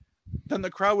it, then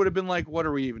the crowd would have been like, what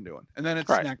are we even doing? And then it's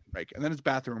snack break, and then it's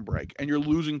bathroom break, and you're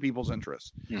losing people's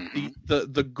interest. Mm-hmm.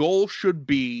 The goal should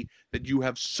be that you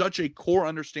have such a core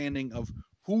understanding of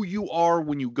who you are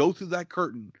when you go through that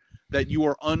curtain that you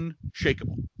are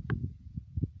unshakable.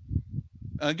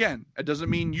 Again, it doesn't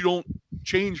mean you don't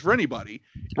change for anybody.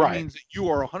 It means that you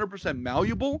are 100%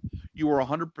 malleable, you are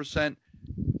 100%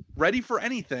 ready for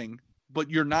anything, but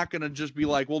you're not going to just be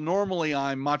like, well, normally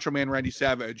I'm Macho Man Randy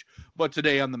Savage, but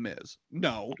today I'm The Miz.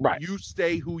 No, you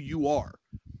stay who you are,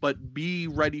 but be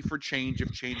ready for change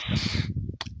if change comes.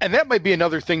 And that might be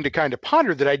another thing to kind of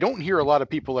ponder that I don't hear a lot of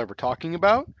people ever talking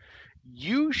about.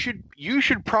 You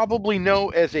should probably know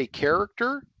as a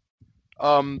character,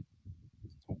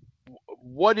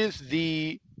 what is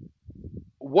the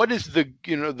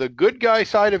the good guy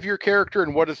side of your character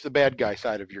and what is the bad guy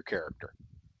side of your character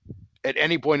at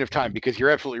any point of time, because you're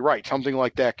absolutely right, something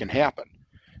like that can happen.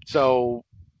 So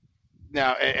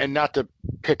now, and not to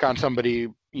pick on somebody,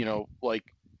 let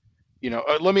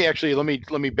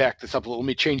me back this up a little. Let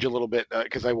me change a little bit,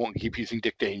 because I won't keep using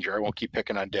Dick Danger. I won't keep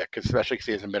picking on Dick, especially because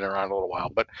he hasn't been around a little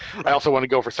while. But I also want to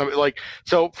go for something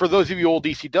so for those of you old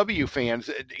ECW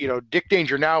fans, Dick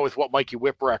Danger now is what Mikey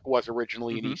Whipwreck was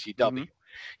originally in ECW. Mm-hmm.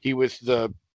 He was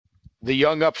the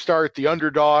young upstart, the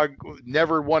underdog,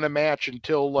 never won a match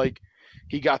until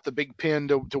he got the big pin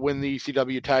to win the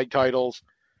ECW tag titles,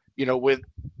 with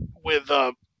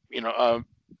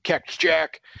Cactus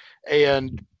Jack,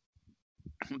 and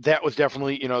that was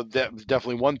definitely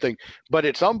one thing. But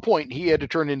at some point he had to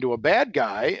turn into a bad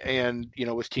guy and,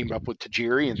 was teamed up with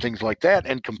Tajiri and things like that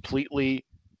and completely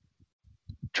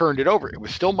turned it over. It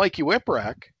was still Mikey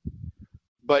Whipwreck,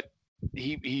 but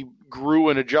he grew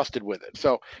and adjusted with it.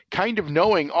 So kind of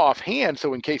knowing offhand,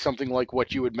 so in case something like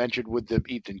what you had mentioned with the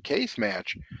Ethan Case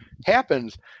match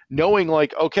happens, knowing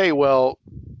okay, well,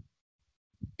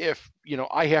 if,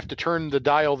 I have to turn the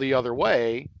dial the other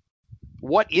way,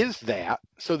 what is that,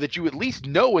 so that you at least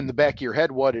know in the back of your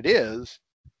head what it is.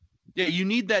 Yeah, you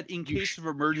need that in case of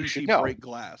emergency break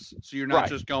glass. So you're not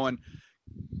just going,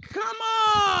 come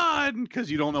on,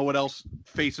 because you don't know what else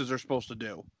faces are supposed to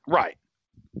do. Right.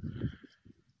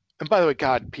 And by the way,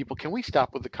 God, people, can we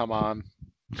stop with the come on?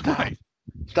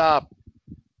 Stop.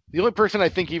 The only person I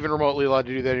think even remotely allowed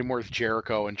to do that anymore is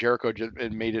Jericho, and Jericho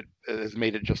has made it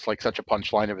just such a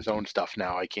punchline of his own stuff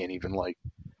now. I can't even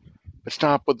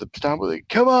stop with it.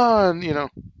 Come on,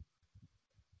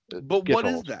 But what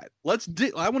is that?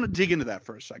 I want to dig into that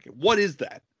for a second. What is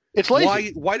that? It's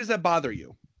lazy. Why does that bother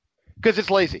you? Because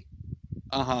it's lazy.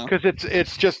 Because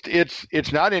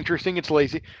it's not interesting. It's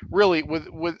lazy. Really,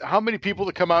 with how many people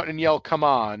that come out and yell, "Come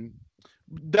on!"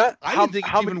 I think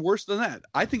it's even worse than that.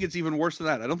 I think it's even worse than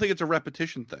that. I don't think it's a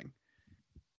repetition thing.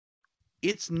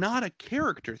 It's not a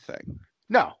character thing.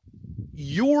 No,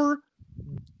 you're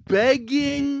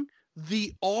begging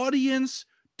the audience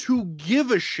to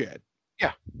give a shit.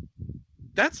 Yeah.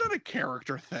 That's not a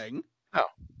character thing. No.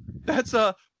 That's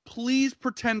a please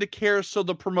pretend to care so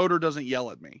the promoter doesn't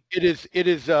yell at me. It is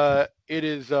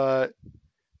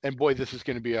and boy, this is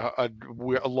going to be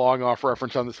a long off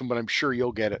reference on this one, but I'm sure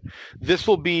you'll get it. This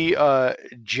will be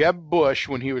Jeb Bush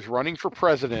when he was running for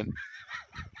president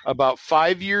about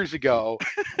 5 years ago.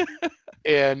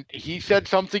 And he said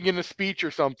something in a speech or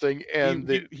something, and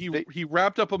he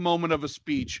wrapped up a moment of a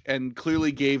speech and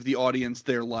clearly gave the audience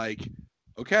their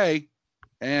okay,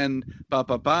 and ba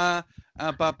ba ba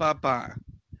ba ba ba,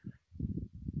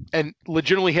 and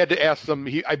legitimately had to ask them.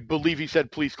 I believe he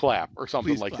said, "Please clap" or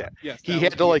something like that. Yes, he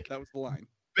had to that was the line.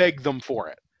 Beg them for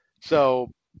it.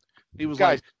 So he was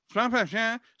guys, taxes,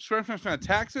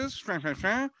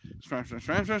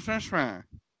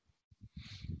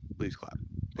 please clap.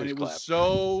 And it was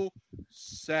so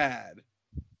sad.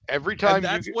 Every time, and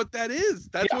that's what that is.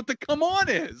 That's what the come on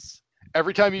is.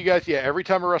 Every time you guys, every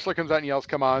time a wrestler comes out and yells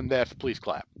 "come on," that's please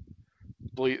clap.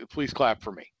 Please clap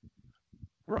for me.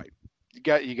 Right.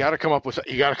 You got to come up with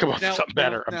something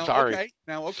better. I'm sorry.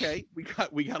 Okay. We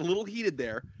got a little heated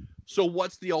there, So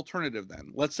what's the alternative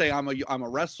then? Let's say I'm a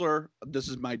wrestler. This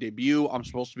is my debut. I'm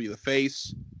supposed to be the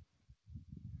face.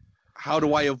 How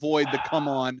do I avoid the come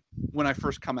on when I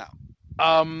first come out?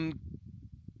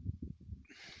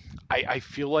 I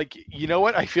feel like, you know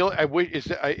what? I wish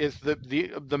is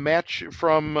the match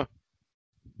from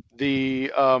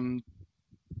the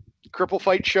Cripple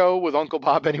Fight show with Uncle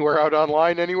Bob anywhere out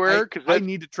online anywhere? Because I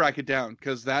need to track it down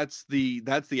because that's the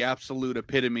absolute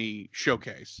epitome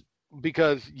showcase.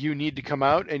 Because you need to come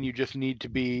out and you just need to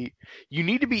be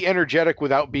energetic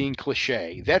without being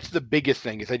cliche. That's the biggest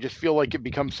thing. Is I just feel like it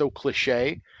becomes so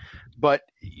cliche, but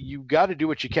you got to do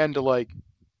what you can to like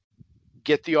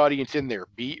get the audience in there.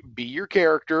 Be your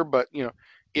character, but you know,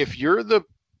 if you're the,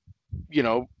 you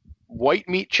know, white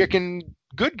meat chicken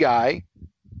good guy,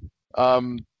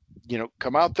 you know,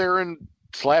 come out there and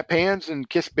slap hands and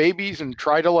kiss babies and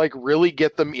try to like really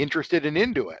get them interested and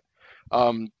into it.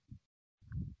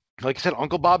 Like I said,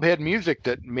 Uncle Bob had music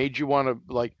that made you want to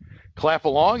like clap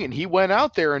along, and he went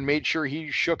out there and made sure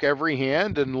he shook every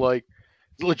hand and like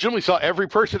legitimately saw every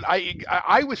person. I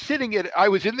was I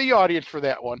was in the audience for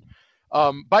that one.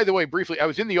 By the way, briefly, I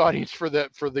was in the audience for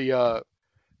the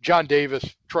John Davis,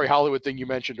 Troy Hollywood thing you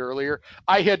mentioned earlier.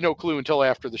 I had no clue until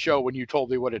after the show when you told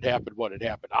me what had happened.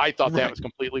 I thought that was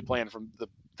completely planned from the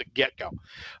get-go.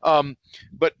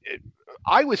 But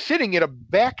I was sitting at a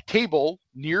back table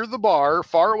near the bar,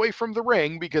 far away from the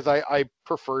ring, because I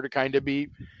prefer to kind of be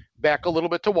back a little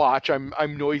bit to watch.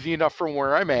 I'm noisy enough from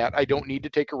where I'm at. I don't need to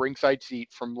take a ringside seat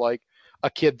from like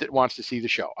a kid that wants to see the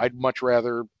show. I'd much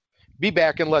rather be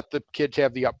back and let the kids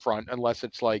have the upfront, unless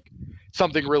it's like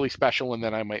something really special, and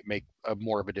then I might make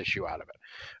more of an issue out of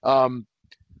it.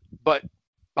 But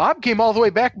Bob came all the way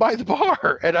back by the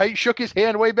bar, and I shook his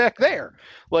hand way back there.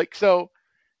 Like, so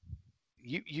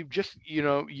you just, you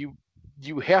know,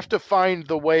 you have to find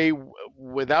the way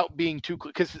without being too,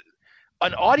 because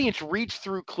an audience reads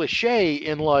through cliche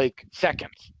in like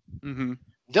seconds. Mm-hmm.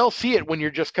 They'll see it when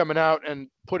you're just coming out and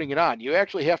putting it on. You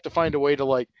actually have to find a way to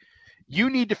like, you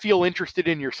need to feel interested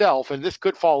in yourself. And this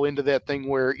could fall into that thing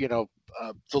where, you know,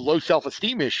 the low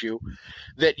self-esteem issue,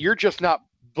 that you're just not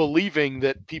believing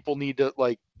that people need to,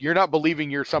 like, you're not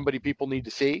believing you're somebody people need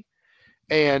to see.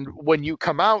 And when you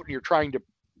come out and you're trying to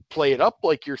play it up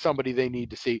like you're somebody they need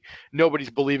to see, nobody's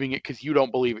believing it because you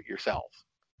don't believe it yourself.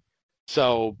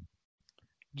 So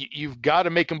you've got to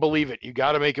make them believe it. You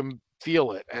got to make them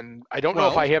feel it. And I don't know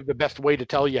if I have the best way to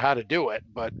tell you how to do it,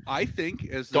 but I think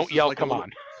don't yell, come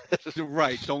on.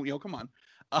 Right. Don't yell, come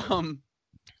on.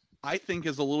 I think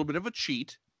is a little bit of a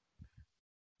cheat.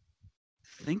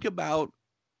 Think about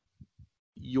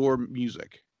your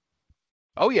music.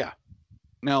 Oh yeah.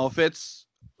 Now, if it's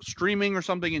streaming or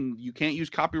something and you can't use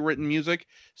copywritten music,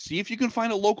 see if you can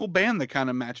find a local band that kind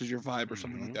of matches your vibe or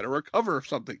something like that, or a cover of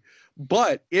something.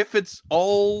 But if it's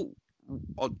no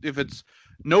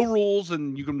rules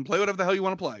and you can play whatever the hell you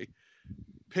want to play,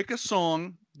 pick a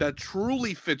song that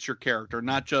truly fits your character,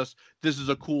 not just this is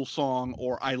a cool song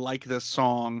or I like this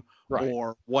song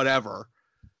or whatever.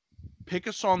 Pick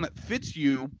a song that fits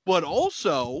you, but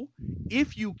also,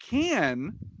 if you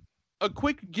can, a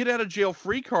quick get out of jail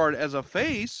free card as a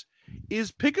face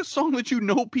is pick a song that you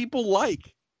know people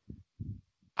like.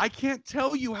 I can't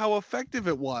tell you how effective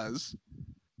it was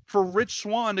for Rich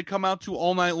Swann to come out to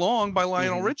All Night Long by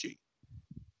Lionel Richie.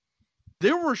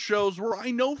 There were shows where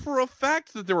I know for a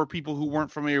fact that there were people who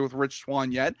weren't familiar with Rich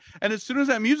Swann yet. And as soon as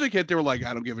that music hit, they were like,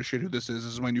 I don't give a shit who this is.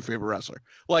 This is my new favorite wrestler.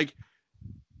 Like,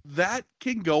 that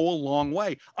can go a long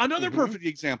way. Another perfect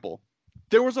example.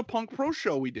 There was a Punk Pro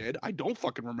show we did. I don't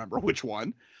fucking remember which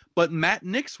one, but Matt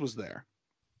Nix was there.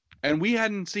 And we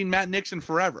hadn't seen Matt Nix in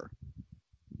forever.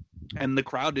 And the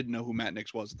crowd didn't know who Matt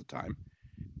Nix was at the time.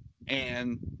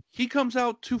 And he comes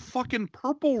out to fucking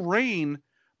Purple Rain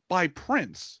by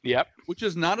Prince. Yep. Which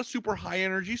is not a super high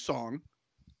energy song,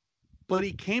 but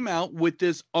he came out with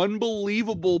this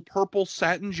unbelievable purple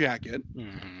satin jacket.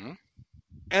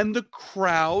 And the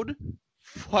crowd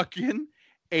fucking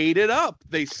ate it up.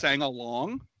 They sang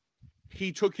along.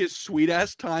 He took his sweet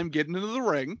ass time getting into the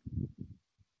ring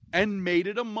and made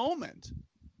it a moment.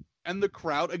 And the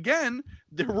crowd, again,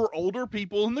 there were older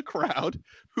people in the crowd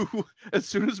who, as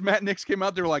soon as Matt Nix came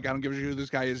out, they were like, I don't give a shit who this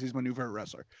guy is. He's my new favorite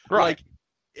wrestler. Right. Like,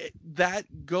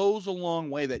 that goes a long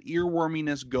way. That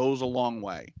earworminess goes a long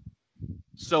way.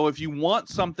 So if you want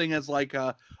something as like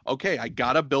okay, I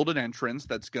gotta build an entrance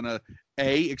that's gonna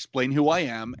A, explain who I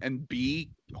am, and B,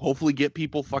 hopefully get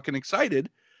people fucking excited,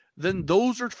 then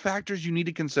those are factors you need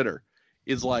to consider.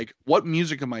 Is like, what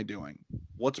music am I doing?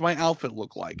 What's my outfit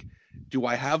look like? Do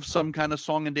I have some kind of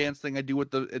song and dance thing I do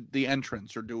with the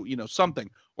entrance, or do, you know, something?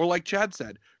 Or like Chad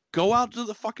said, go out to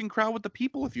the fucking crowd with the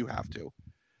people if you have to.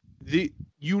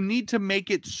 You need to make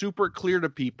it super clear to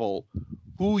people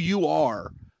who you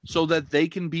are so that they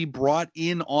can be brought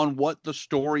in on what the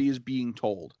story is being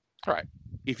told. Right.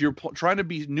 If you're trying to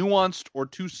be nuanced or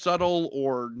too subtle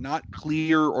or not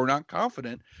clear or not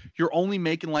confident, you're only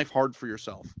making life hard for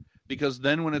yourself. Because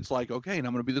then when it's like, okay, and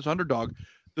I'm going to be this underdog,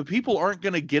 the people aren't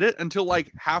going to get it until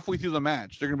like halfway through the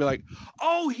match. They're going to be like,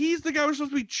 oh, he's the guy we're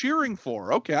supposed to be cheering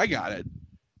for. Okay, I got it.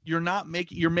 You're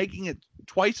making it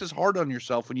twice as hard on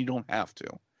yourself when you don't have to.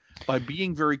 By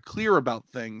being very clear about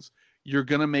things, you're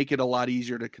going to make it a lot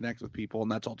easier to connect with people,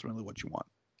 and that's ultimately what you want.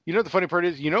 You know, the funny part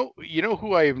is, you know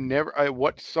who I have never,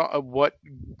 what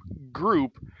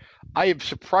group I have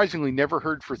surprisingly never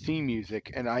heard for theme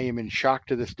music, and I am in shock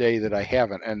to this day that I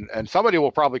haven't. And somebody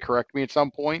will probably correct me at some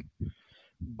point,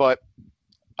 but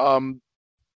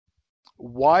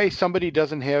why somebody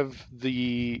doesn't have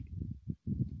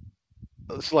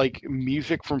it's like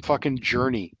music from fucking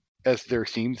Journey as their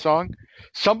theme song.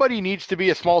 Somebody needs to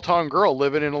be a small town girl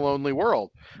living in a lonely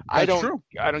world. I don't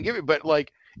give it, but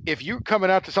like, if you're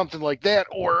coming out to something like that,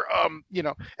 or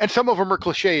and some of them are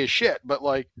cliche as shit, but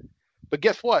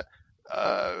guess what?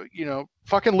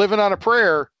 Fucking Living on a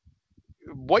Prayer,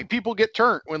 white people get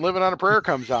turned when Living on a Prayer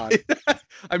comes on.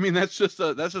 I mean, that's just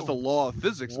a law of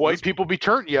physics. White people be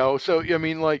turned, yo. So I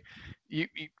mean, like, you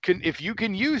can, if you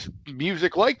can use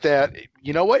music like that,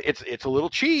 you know what? It's a little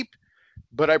cheap,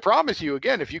 but I promise you,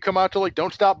 again, if you come out to like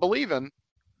Don't Stop Believing,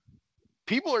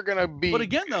 people are gonna be. But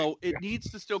again, though, it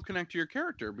needs to still connect to your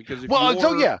character, because if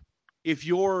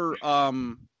you're a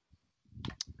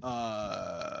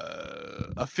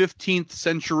 15th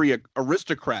century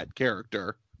aristocrat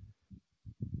character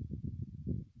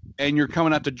and you're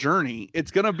coming out to Journey,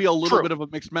 it's gonna be a little bit of a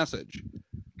mixed message.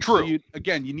 True. So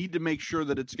you need to make sure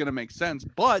that it's gonna make sense.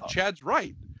 But Chad's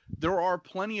right. There are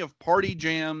plenty of party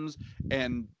jams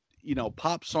and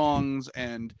pop songs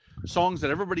and songs that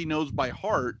everybody knows by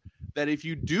heart, that if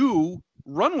you do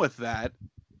run with that,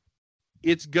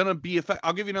 it's going to be effective.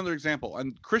 I'll give you another example.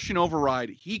 And Christian Override,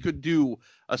 he could do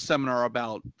a seminar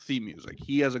about theme music.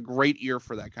 He has a great ear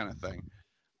for that kind of thing.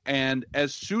 And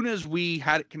as soon as we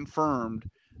had it confirmed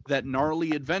that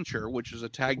Gnarly Adventure, which is a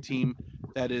tag team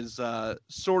that is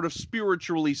sort of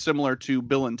spiritually similar to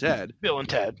Bill and Ted.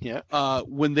 Yeah.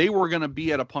 When they were going to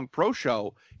be at a Punk Pro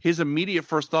show, his immediate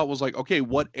first thought was like, okay,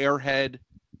 what Airhead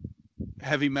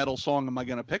heavy metal song am I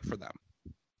going to pick for them?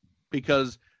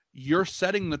 Because you're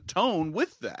setting the tone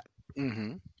with that.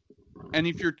 Mm-hmm. And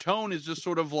if your tone is just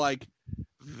sort of like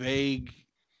vague,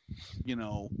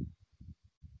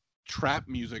 trap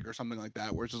music or something like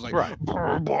that, where it's just like, right,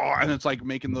 and it's like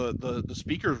making the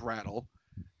speakers rattle,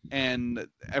 and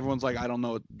everyone's like, I don't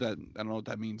know what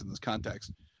that means in this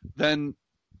context. Then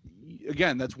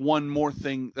again, that's one more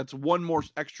thing. That's one more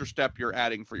extra step you're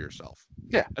adding for yourself.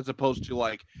 Yeah. As opposed to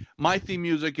like, my theme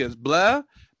music is blah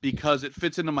because it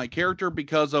fits into my character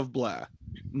because of blah.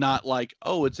 Not like,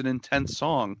 oh, it's an intense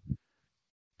song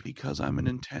because I'm an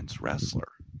intense wrestler.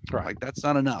 Right. Like, that's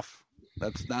not enough.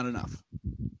 That's not enough.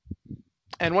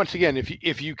 And once again,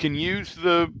 if you can use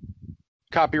the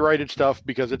copyrighted stuff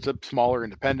because it's a smaller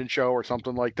independent show or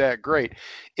something like that, great.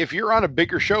 If you're on a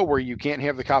bigger show where you can't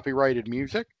have the copyrighted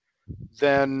music,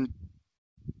 then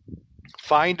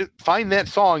find that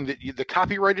song, the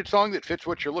copyrighted song that fits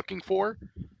what you're looking for.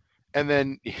 And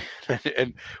then,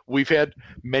 and we've had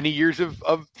many years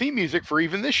of theme music for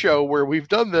even this show where we've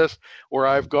done this, where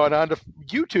I've gone onto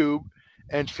YouTube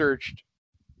and searched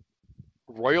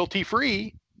royalty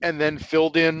free and then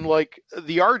filled in like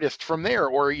the artist from there,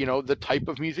 or the type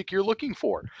of music you're looking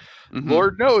for. Mm-hmm.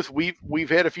 Lord knows we've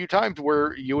had a few times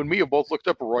where you and me have both looked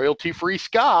up royalty free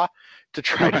ska to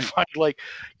try to find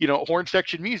horn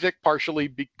section music, partially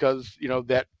because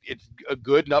that it's a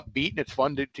good and upbeat and it's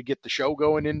fun to get the show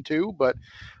going into, but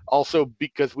also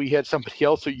because we had somebody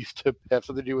else who used to have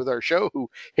something to do with our show who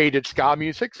hated ska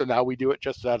music, so now we do it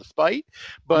just out of spite.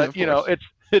 But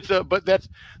but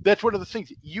that's one of the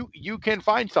things. You can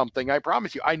find something, I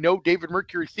promise you. I know David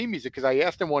Mercury's theme music because I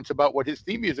asked him once about what his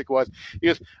theme music was. He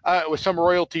goes, it was some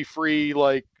royalty free,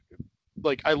 like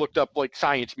I looked up like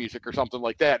science music or something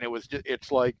like that, and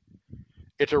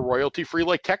it's a royalty free,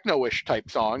 like techno-ish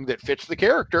type song that fits the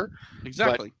character.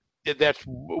 Exactly. That's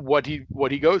what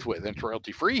he goes with, and it's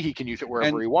royalty free. He can use it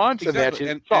wherever he wants, exactly.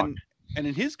 And that's his song. And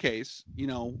in his case,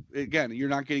 again, you're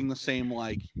not getting the same,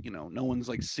 like, no one's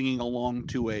like singing along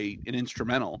to an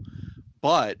instrumental,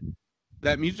 but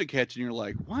that music hits and you're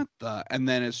like, what the? And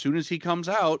then as soon as he comes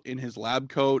out in his lab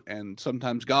coat and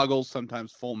sometimes goggles,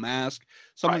 sometimes full mask,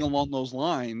 something along those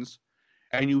lines,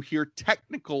 and you hear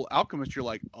technical Alchemist, you're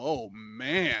like, oh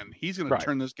man, he's going to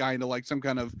turn this guy into like some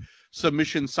kind of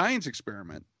submission science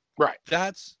experiment. Right.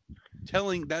 That's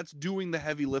doing the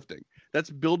heavy lifting. That's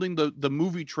building the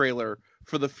movie trailer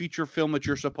for the feature film that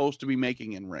you're supposed to be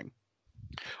making in Ring.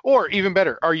 Or even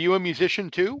better, are you a musician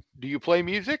too? Do you play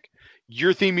music?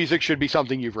 Your theme music should be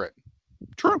something you've written.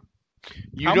 True.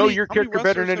 Your character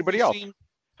better than anybody else.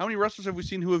 How many wrestlers have we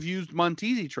seen who have used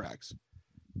Montesi tracks?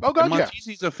 Oh, God,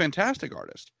 Montesi's a fantastic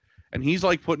artist. And he's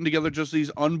like putting together just these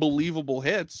unbelievable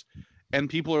hits. And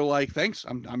people are like, thanks,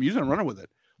 I'm using it, running with it.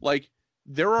 Like,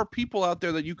 there are people out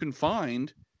there that you can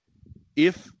find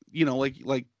if, you know,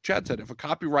 like Chad said, if a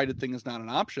copyrighted thing is not an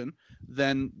option,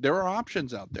 then there are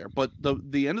options out there. But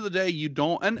the end of the day, you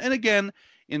don't. And again,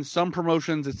 in some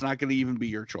promotions, it's not going to even be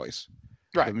your choice.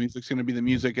 Right. The music's going to be the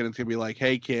music, and it's going to be like,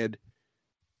 hey, kid,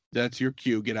 that's your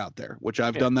cue. Get out there, which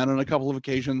I've done that on a couple of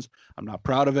occasions. I'm not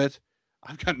proud of it.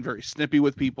 I've gotten very snippy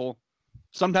with people.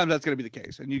 Sometimes that's going to be the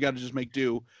case, and you got to just make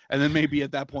do. And then maybe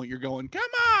at that point you're going, come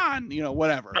on, you know,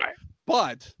 whatever. Right.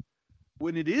 But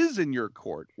when it is in your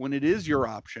court, when it is your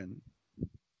option,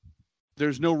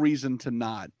 there's no reason to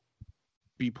not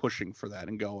be pushing for that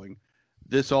and going,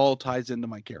 this all ties into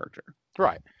my character.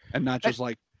 Right. And not just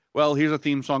like, well, here's a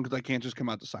theme song because I can't just come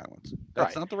out to silence.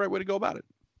 That's not the right way to go about it.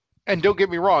 And don't get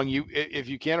me wrong, if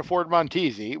you can't afford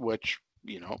Montesi, which,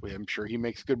 you know, I'm sure he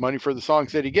makes good money for the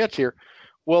songs that he gets here,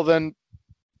 well, then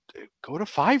go to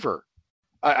Fiverr.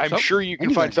 I'm sure you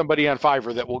can find somebody on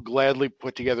Fiverr that will gladly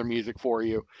put together music for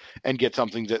you and get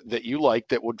something that you like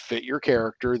that would fit your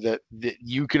character that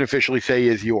you can officially say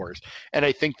is yours. And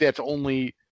I think that's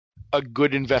only a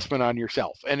good investment on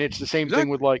yourself. And it's the same thing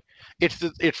with like, it's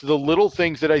the little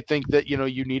things that I think that, you know,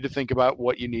 you need to think about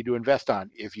what you need to invest on.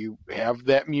 If you have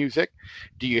that music,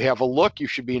 do you have a look? You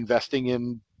should be investing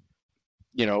in,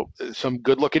 you know, some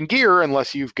good looking gear,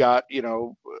 unless you've got, you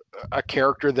know, a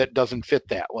character that doesn't fit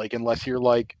that. Like, unless you're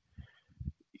like,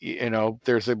 you know,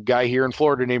 there's a guy here in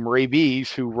Florida named Ray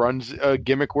Bees who runs a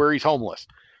gimmick where he's homeless.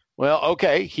 Well,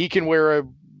 okay, he can wear a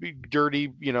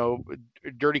dirty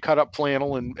cut up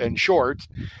flannel and shorts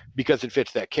because it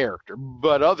fits that character.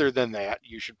 But other than that,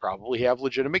 you should probably have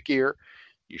legitimate gear.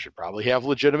 You should probably have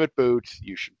legitimate boots.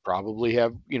 You should probably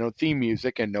have, you know, theme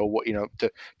music and know what, you know,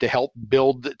 to help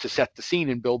build, to set the scene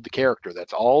and build the character.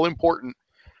 That's all important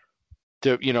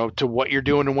to, you know, to what you're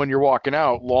doing and when you're walking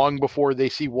out, long before they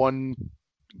see one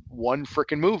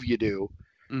freaking move you do.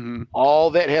 Mm-hmm.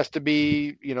 All that has to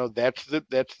be, you know, that's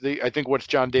the I think what's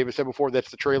John Davis said before,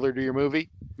 that's the trailer to your movie.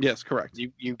 Yes, correct.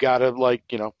 You gotta, like,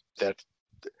 you know, that's,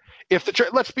 if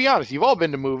let's be honest, you've all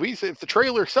been to movies. If the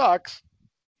trailer sucks,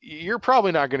 you're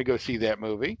probably not going to go see that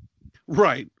movie.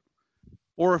 Right.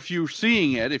 Or if you're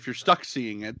seeing it, if you're stuck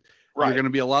seeing it, you're going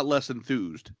to be a lot less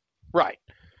enthused. Right.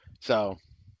 So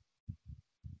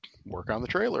work on the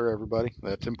trailer, everybody.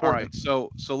 That's important. All right.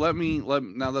 So let me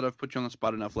now that I've put you on the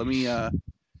spot enough, let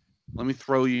me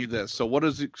throw you this. So what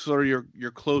is sort of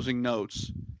your closing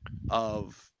notes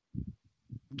of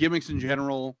gimmicks in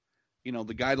general, you know,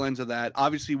 the guidelines of that?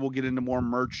 Obviously we'll get into more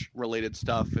merch related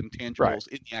stuff and tangibles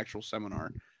in the actual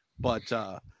seminar. But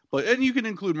and you can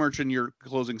include merch in your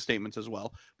closing statements as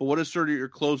well. But what is sort of your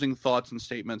closing thoughts and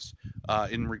statements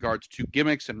in regards to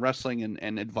gimmicks and wrestling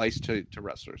and advice to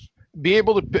wrestlers? Be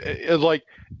able to, like,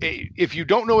 if you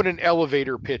don't know what an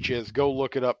elevator pitch is, go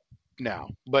look it up now.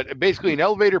 But basically, an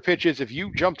elevator pitch is if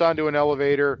you jumped onto an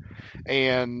elevator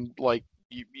and, like,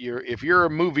 if you're a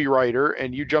movie writer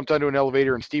and you jumped onto an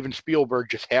elevator and Steven Spielberg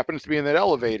just happens to be in that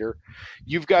elevator,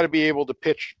 you've got to be able to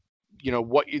pitch, you know,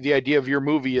 what the idea of your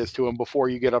movie is to him before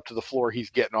you get up to the floor he's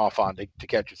getting off on to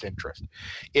catch his interest.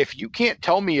 If you can't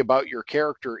tell me about your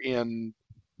character in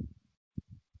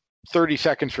 30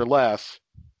 seconds or less,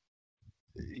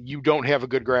 you don't have a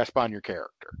good grasp on your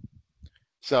character.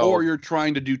 So, or you're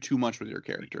trying to do too much with your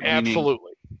character.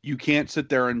 Absolutely. You can't sit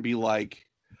there and be like,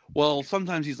 well,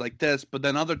 sometimes he's like this, but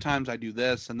then other times I do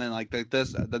this, and then like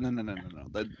this. No.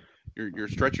 That you're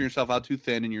stretching yourself out too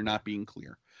thin, and you're not being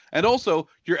clear. And also,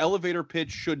 your elevator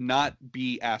pitch should not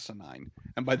be asinine.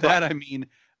 And by that I mean,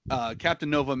 Captain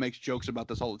Nova makes jokes about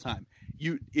this all the time.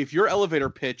 If your elevator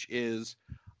pitch is,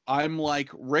 I'm like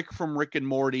Rick from Rick and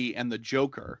Morty and the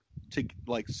Joker, to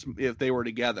like if they were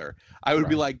together, I would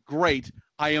be like, great,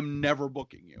 I am never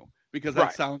booking you, because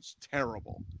that sounds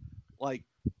terrible. Like,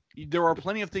 there are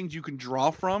plenty of things you can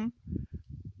draw from.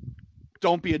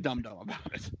 Don't be a dum-dum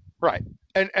about it. Right.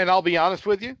 And I'll be honest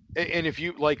with you. And if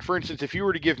you, like, for instance, if you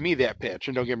were to give me that pitch,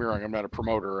 and don't get me wrong, I'm not a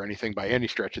promoter or anything by any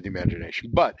stretch of the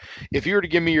imagination, but if you were to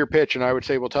give me your pitch and I would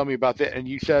say, well, tell me about that, and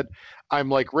you said, I'm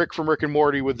like Rick from Rick and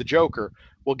Morty with the Joker,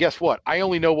 Well, guess what? I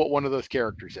only know what one of those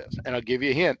characters is, and I'll give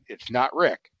you a hint. It's not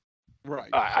Rick. Right.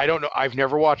 I don't know. I've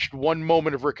never watched one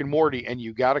moment of Rick and Morty, and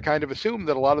you got to kind of assume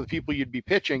that a lot of the people you'd be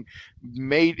pitching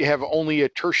may have only a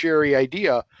tertiary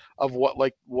idea of what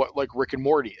Rick and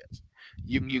Morty is.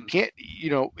 You can't,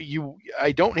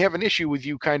 I don't have an issue with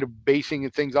you kind of basing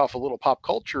things off a little pop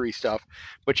culture-y stuff,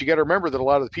 but you got to remember that a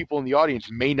lot of the people in the audience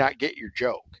may not get your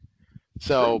joke.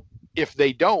 So if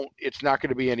they don't, it's not going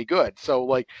to be any good.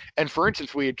 So and for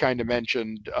instance, we had kind of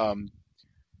mentioned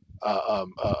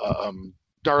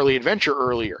Darlie Adventure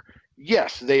earlier.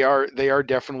 Yes, they are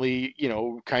definitely,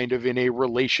 kind of in a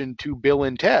relation to Bill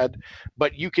and Ted,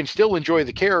 but you can still enjoy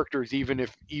the characters even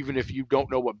if you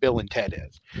don't know what Bill and Ted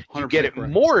is. You get it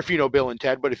correct. More if you know Bill and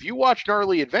Ted, but if you watch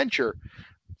Darlie Adventure,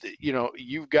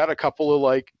 you've got a couple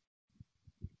of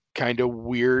kind of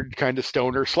weird, kind of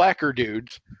stoner slacker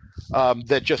dudes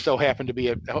that just so happen to be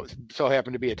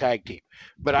a tag team.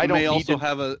 But I don't may also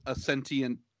have a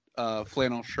sentient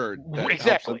flannel shirt that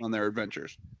helps them on their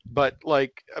adventures. But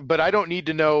I don't need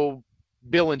to know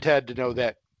Bill and Ted to know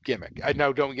that gimmick. I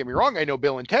know, don't get me wrong, I know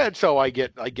Bill and Ted, so I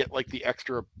get the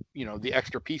extra, the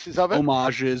extra pieces of it,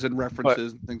 homages and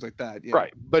references and things like that. Yeah.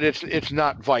 Right, but it's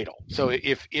not vital. So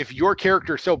if your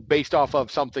character is so based off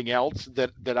of something else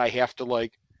that I have to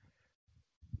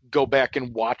go back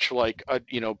and watch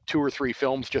 2 or 3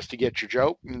 films just to get your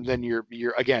joke, and then you're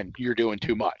doing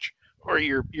too much, or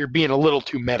you're being a little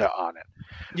too meta on it.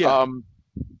 Yeah.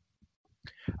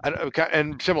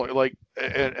 And similar,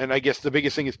 and I guess the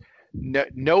biggest thing is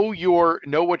know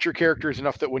what your character is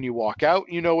enough that when you walk out,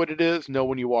 you know what it is. Know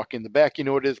when you walk in the back, you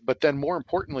know what it is. But then more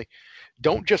importantly,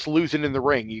 don't just lose it in the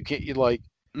ring. You can't.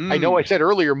 I know I said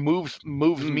earlier, moves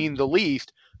mean the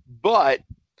least, but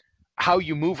how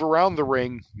you move around the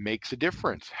ring makes a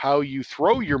difference. How you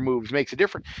throw your moves makes a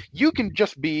difference. You can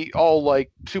just be all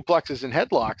suplexes and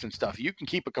headlocks and stuff. You can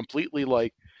keep a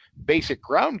completely basic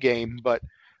ground game, but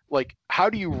how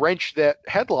do you wrench that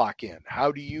headlock in? How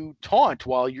do you taunt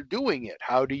while you're doing it?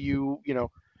 How do you,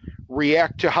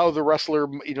 react to how the wrestler,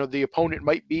 the opponent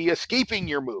might be escaping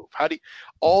your move?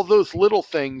 All those little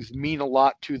things mean a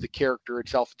lot to the character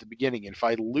itself at the beginning. And if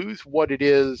I lose what it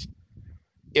is,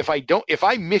 if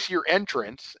I miss your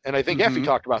entrance, and I think Effie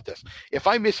talked about this, if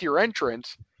I miss your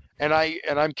entrance and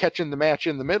I'm catching the match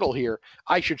in the middle here,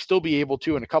 I should still be able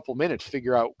to, in a couple minutes,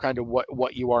 figure out kind of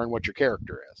what you are and what your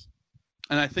character is.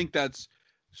 And I think that's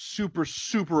super,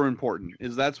 super important.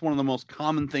 That's one of the most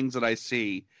common things that I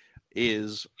see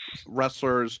is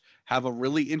wrestlers have a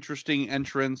really interesting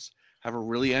entrance, have a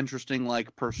really interesting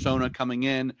persona coming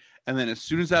in, and then as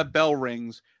soon as that bell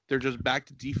rings, they're just back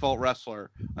to default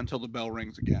wrestler until the bell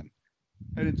rings again.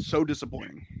 And it's so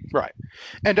disappointing. Right.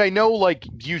 And I know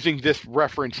using this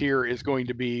reference here is going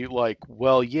to be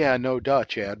well, yeah, no duh,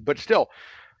 Chad, but still,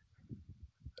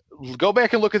 go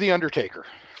back and look at The Undertaker.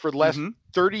 For the last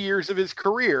 30 years of his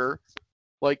career,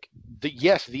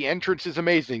 the entrance is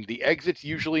amazing. The exit's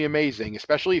usually amazing,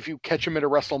 especially if you catch him at a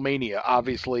WrestleMania.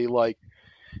 Obviously,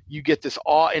 you get this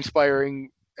awe-inspiring,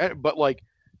 but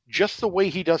just the way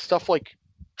he does stuff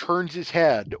turns his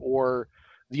head, or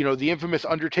the infamous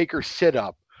Undertaker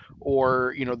sit-up,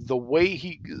 or the way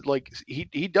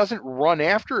he doesn't run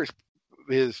after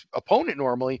his opponent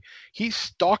normally. He's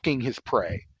stalking his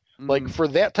prey. For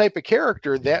that type of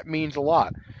character, that means a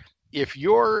lot. If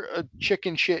you're a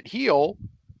chicken shit heel,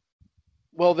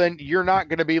 well, then you're not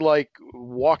going to be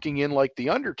walking in like the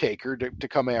Undertaker to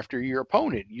come after your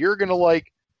opponent. You're going to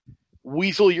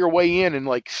weasel your way in and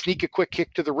sneak a quick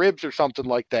kick to the ribs or something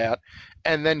like that,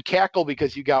 and then cackle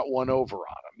because you got one over on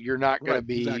them. You're not going to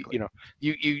be, exactly.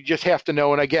 You just have to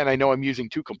know. And again, I know I'm using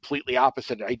 2 completely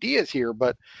opposite ideas here,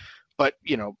 but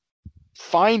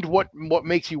find what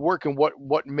makes you work and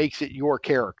what makes it your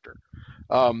character.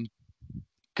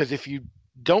 Because if you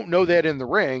don't know that in the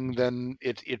ring, then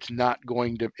it's not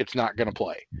going to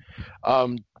play.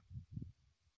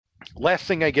 Last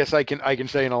thing I guess I can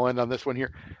say, and I'll end on this one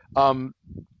here.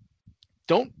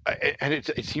 Don't, and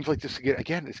it seems like this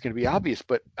again, it's going to be obvious,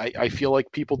 but I feel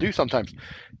like people do sometimes.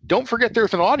 Don't forget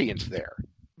there's an audience there.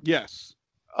 Yes.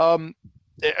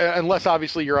 Unless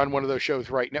obviously you're on one of those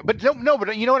shows right now, but no,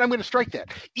 but you know what? I'm going to strike that.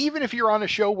 Even if you're on a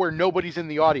show where nobody's in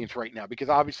the audience right now, because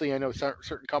obviously I know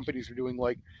certain companies are doing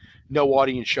no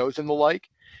audience shows and the like,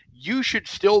 you should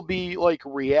still be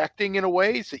reacting in a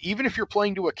way. So even if you're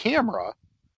playing to a camera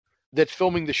that's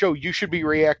filming the show, you should be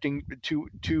reacting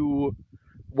to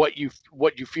what you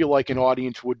feel like an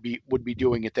audience would be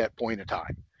doing at that point in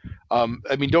time.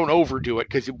 I mean, don't overdo it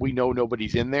because we know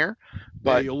nobody's in there,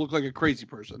 but yeah, you'll look like a crazy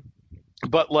person.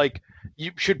 But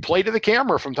you should play to the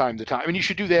camera from time to time, and you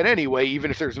should do that anyway, even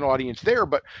if there's an audience there.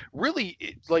 But really,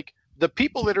 the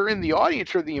people that are in the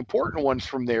audience are the important ones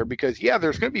from there, because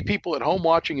there's going to be people at home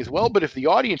watching as well. But if the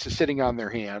audience is sitting on their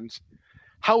hands,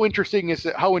 how interested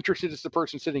is the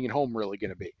person sitting at home really going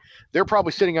to be? They're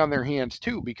probably sitting on their hands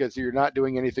too, because you're not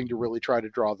doing anything to really try to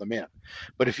draw them in.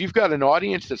 But if you've got an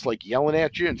audience that's like yelling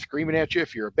at you and screaming at you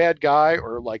if you're a bad guy,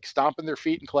 or like stomping their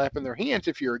feet and clapping their hands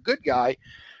if you're a good guy,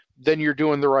 then you're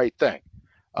doing the right thing.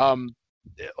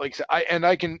 Like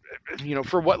I can,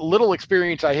 for what little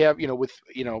experience I have,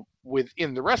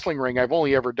 within the wrestling ring, I've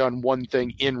only ever done one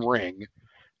thing in ring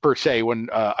per se, when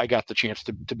I got the chance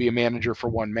to be a manager for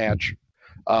one match.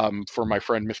 For my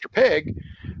friend Mr. Pig,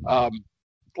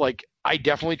 like I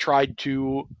definitely tried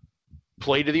to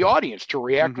play to the audience, to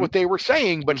react what they were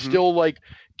saying, but still like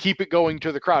keep it going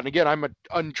to the crowd. And again, I'm an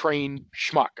untrained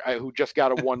schmuck who just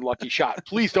got a one lucky shot.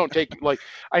 Please don't take, like,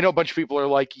 I know a bunch of people are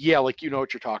like, yeah, like, you know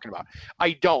what you're talking about.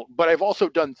 I don't, but I've also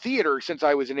done theater since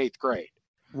I was in 8th grade.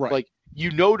 Right. Like,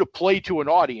 to play to an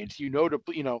audience,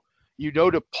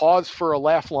 to pause for a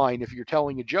laugh line if you're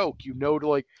telling a joke, to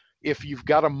like, if you've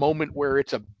got a moment where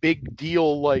it's a big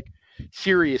deal, like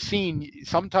serious scene,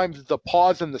 sometimes the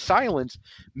pause and the silence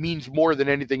means more than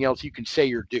anything else you can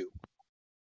say or do.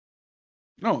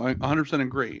 No, I 100%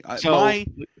 agree.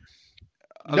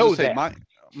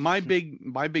 My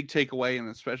big takeaway, and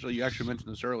especially you actually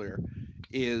mentioned this earlier,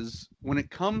 is when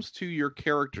it comes to your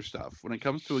character stuff, when it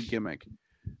comes to a gimmick,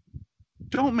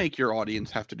 don't make your audience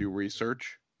have to do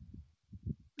research.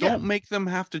 Don't make them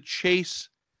have to chase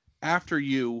after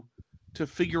you to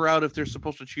figure out if they're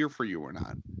supposed to cheer for you or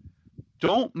not.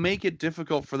 Don't make it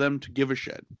difficult for them to give a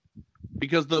shit,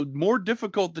 because the more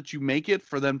difficult that you make it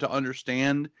for them to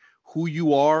understand who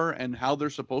you are and how they're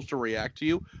supposed to react to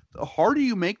you, the harder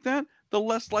you make that, the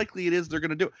less likely it is they're going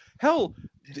to do it. Hell,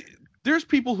 there's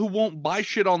people who won't buy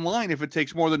shit online if it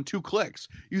takes more than 2 clicks.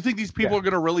 You think these people are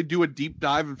going to really do a deep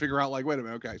dive and figure out, like, wait a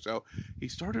minute, okay, so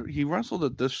he wrestled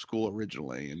at this school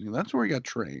originally, and that's where he got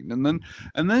trained, and then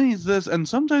he's this, and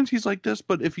sometimes he's like this,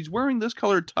 but if he's wearing this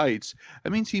colored tights, that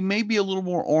means he may be a little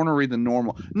more ornery than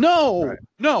normal. No.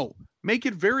 Make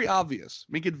it very obvious.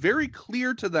 Make it very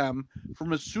clear to them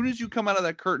from as soon as you come out of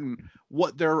that curtain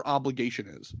what their obligation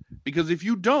is. Because if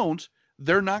you don't,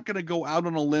 they're not going to go out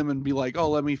on a limb and be like, oh,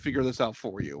 let me figure this out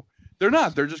for you. They're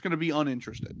not. They're just going to be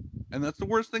uninterested. And that's the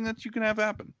worst thing that you can have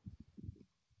happen.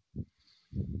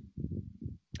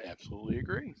 Absolutely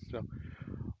agree. So,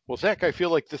 well, Zach, I feel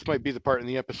like this might be the part in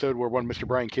the episode where one Mr.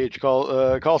 Brian Cage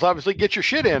calls, obviously, get your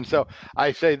shit in. So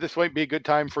I say this might be a good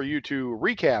time for you to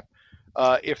recap.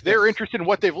 If they're interested in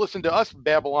what they've listened to us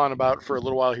babble on about for a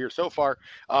little while here so far,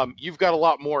 you've got a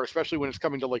lot more, especially when it's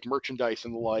coming to like merchandise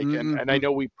and the like. And I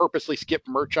know we purposely skipped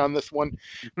merch on this one,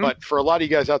 but for a lot of you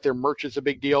guys out there, merch is a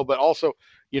big deal. But also,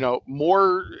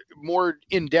 more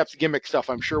in-depth gimmick stuff,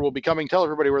 I'm sure, will be coming. Tell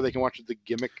everybody where they can watch the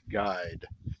Gimmick Guide.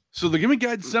 So the Gimmick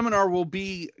Guide seminar will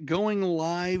be going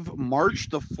live March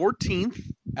the 14th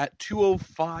at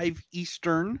 2:05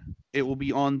 Eastern. It will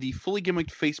be on the Fully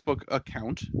Gimmicked Facebook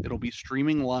account. It'll be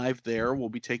streaming live there. We'll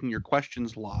be taking your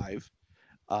questions live.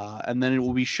 And then it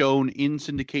will be shown in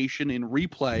syndication in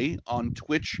replay on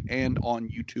Twitch and on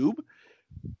YouTube.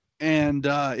 And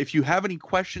if you have any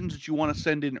questions that you want to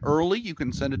send in early, you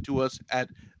can send it to us at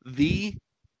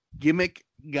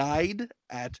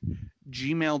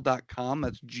thegimmickguide@gmail.com.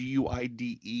 That's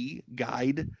GUIDE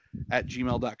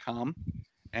guide@gmail.com.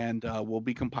 And we'll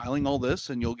be compiling all this,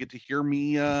 and you'll get to hear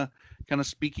me kind of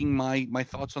speaking my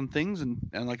thoughts on things, and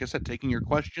like I said, taking your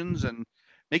questions and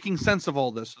making sense of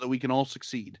all this so that we can all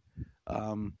succeed.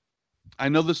 I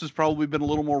know this has probably been a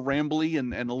little more rambly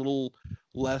and a little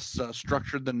less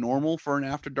structured than normal for an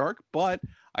After Dark, but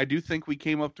I do think we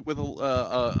came up with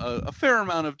a fair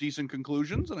amount of decent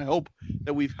conclusions, and I hope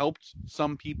that we've helped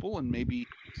some people and maybe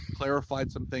clarified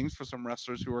some things for some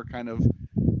wrestlers who are kind of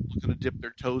looking to dip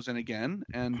their toes in again.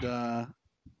 And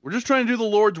we're just trying to do the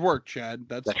Lord's work, Chad.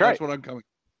 That's right. That's what I'm coming.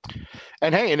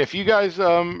 And hey, and if you guys,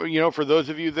 for those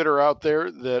of you that are out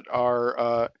there that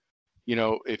are,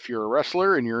 if you're a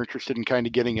wrestler and you're interested in kind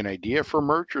of getting an idea for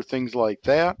merch or things like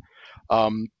that,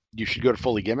 you should go to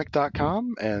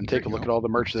fullygimmick.com and take a look at all the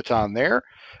merch that's on there.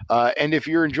 And if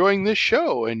you're enjoying this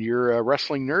show and you're a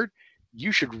wrestling nerd,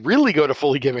 you should really go to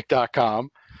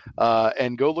fullygimmick.com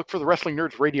and go look for the Wrestling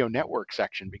Nerds Radio Network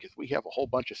section, because we have a whole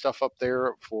bunch of stuff up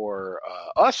there for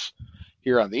us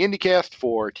here on the IndieCast,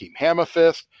 for Team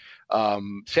Hammerfist.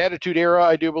 Satitude Era,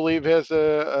 I do believe, has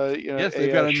yes,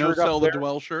 they've got a No Sell the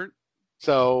Dwell shirt.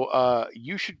 So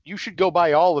you should go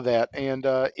buy all of that, and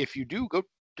if you do, go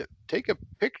take a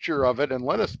picture of it and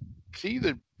let us see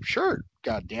the shirt.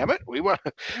 God damn it. We want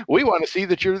to see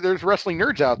that there's wrestling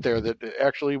nerds out there that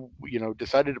actually,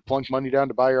 decided to plunk money down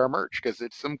to buy our merch because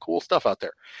it's some cool stuff out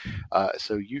there.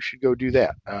 So you should go do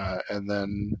that. And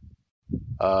then,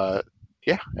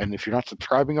 and if you're not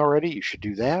subscribing already, you should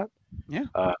do that. Yeah.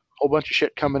 Whole bunch of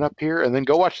shit coming up here, and then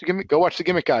go watch the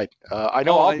gimmick guide. I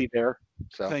know I'll be there.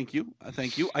 So thank you.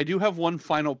 I do have one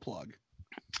final plug.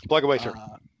 Plug away, sir.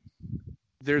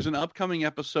 There's an upcoming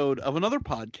episode of another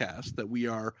podcast that we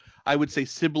are, I would say,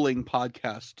 sibling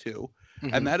podcast to,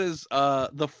 and that is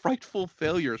the Frightful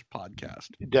Failures podcast.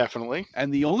 Definitely.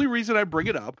 And the only reason I bring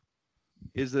it up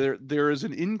is there is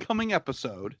an incoming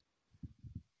episode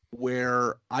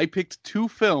where I picked 2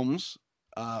 films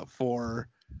for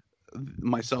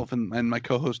myself and my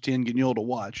co-host Tian Guignol to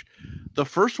watch. The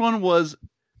first one was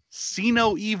See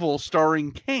No Evil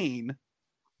starring Kane,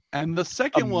 and the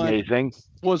second one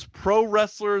was Pro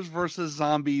Wrestlers vs.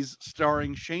 Zombies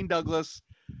starring Shane Douglas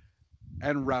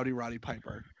and Rowdy Roddy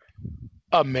Piper.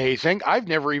 Amazing. I've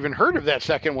never even heard of that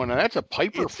second one, and that's a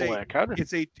Piper flick.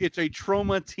 It's a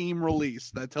Trauma Team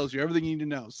release. That tells you everything you need to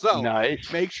know. So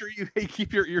nice. Make sure you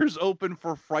keep your ears open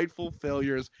for Frightful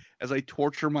Failures as I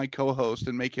torture my co-host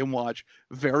and make him watch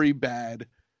very bad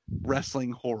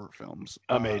wrestling horror films.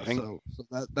 Amazing.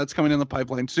 So that's coming in the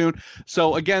pipeline soon.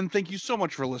 So again, thank you so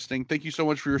much for listening. Thank you so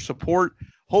much for your support.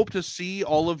 Hope to see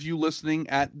all of you listening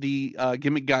at the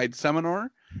Gimmick Guide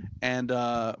seminar. And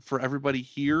for everybody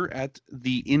here at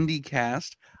the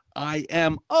IndieCast, I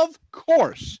am, of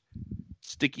course,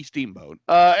 Sticky Steamboat.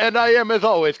 And I am, as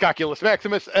always, Cocculus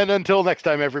Maximus. And until next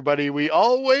time, everybody, we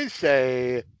always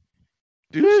say...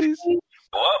 Deuces.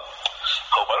 Well,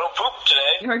 hope I don't poop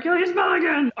today. Hercules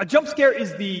Mulligan! A jump scare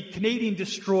is the Canadian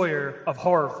destroyer of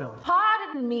horror films.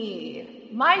 Pardon me.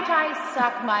 Might I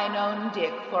suck mine own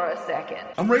dick for a second?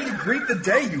 I'm ready to greet the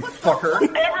day, you fucker.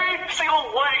 Every single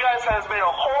one of you guys has made a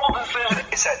horrible decision.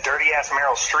 It's that dirty-ass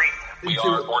Meryl Streep.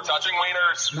 We're touching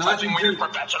wieners. Touching wieners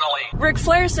professionally. Ric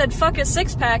Flair said fuck a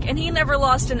six-pack, and he never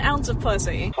lost an ounce of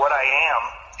pussy. What I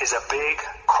am is a big,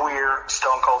 queer,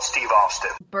 Stone Cold Steve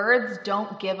Austin. Birds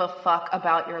don't give a fuck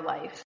about your life.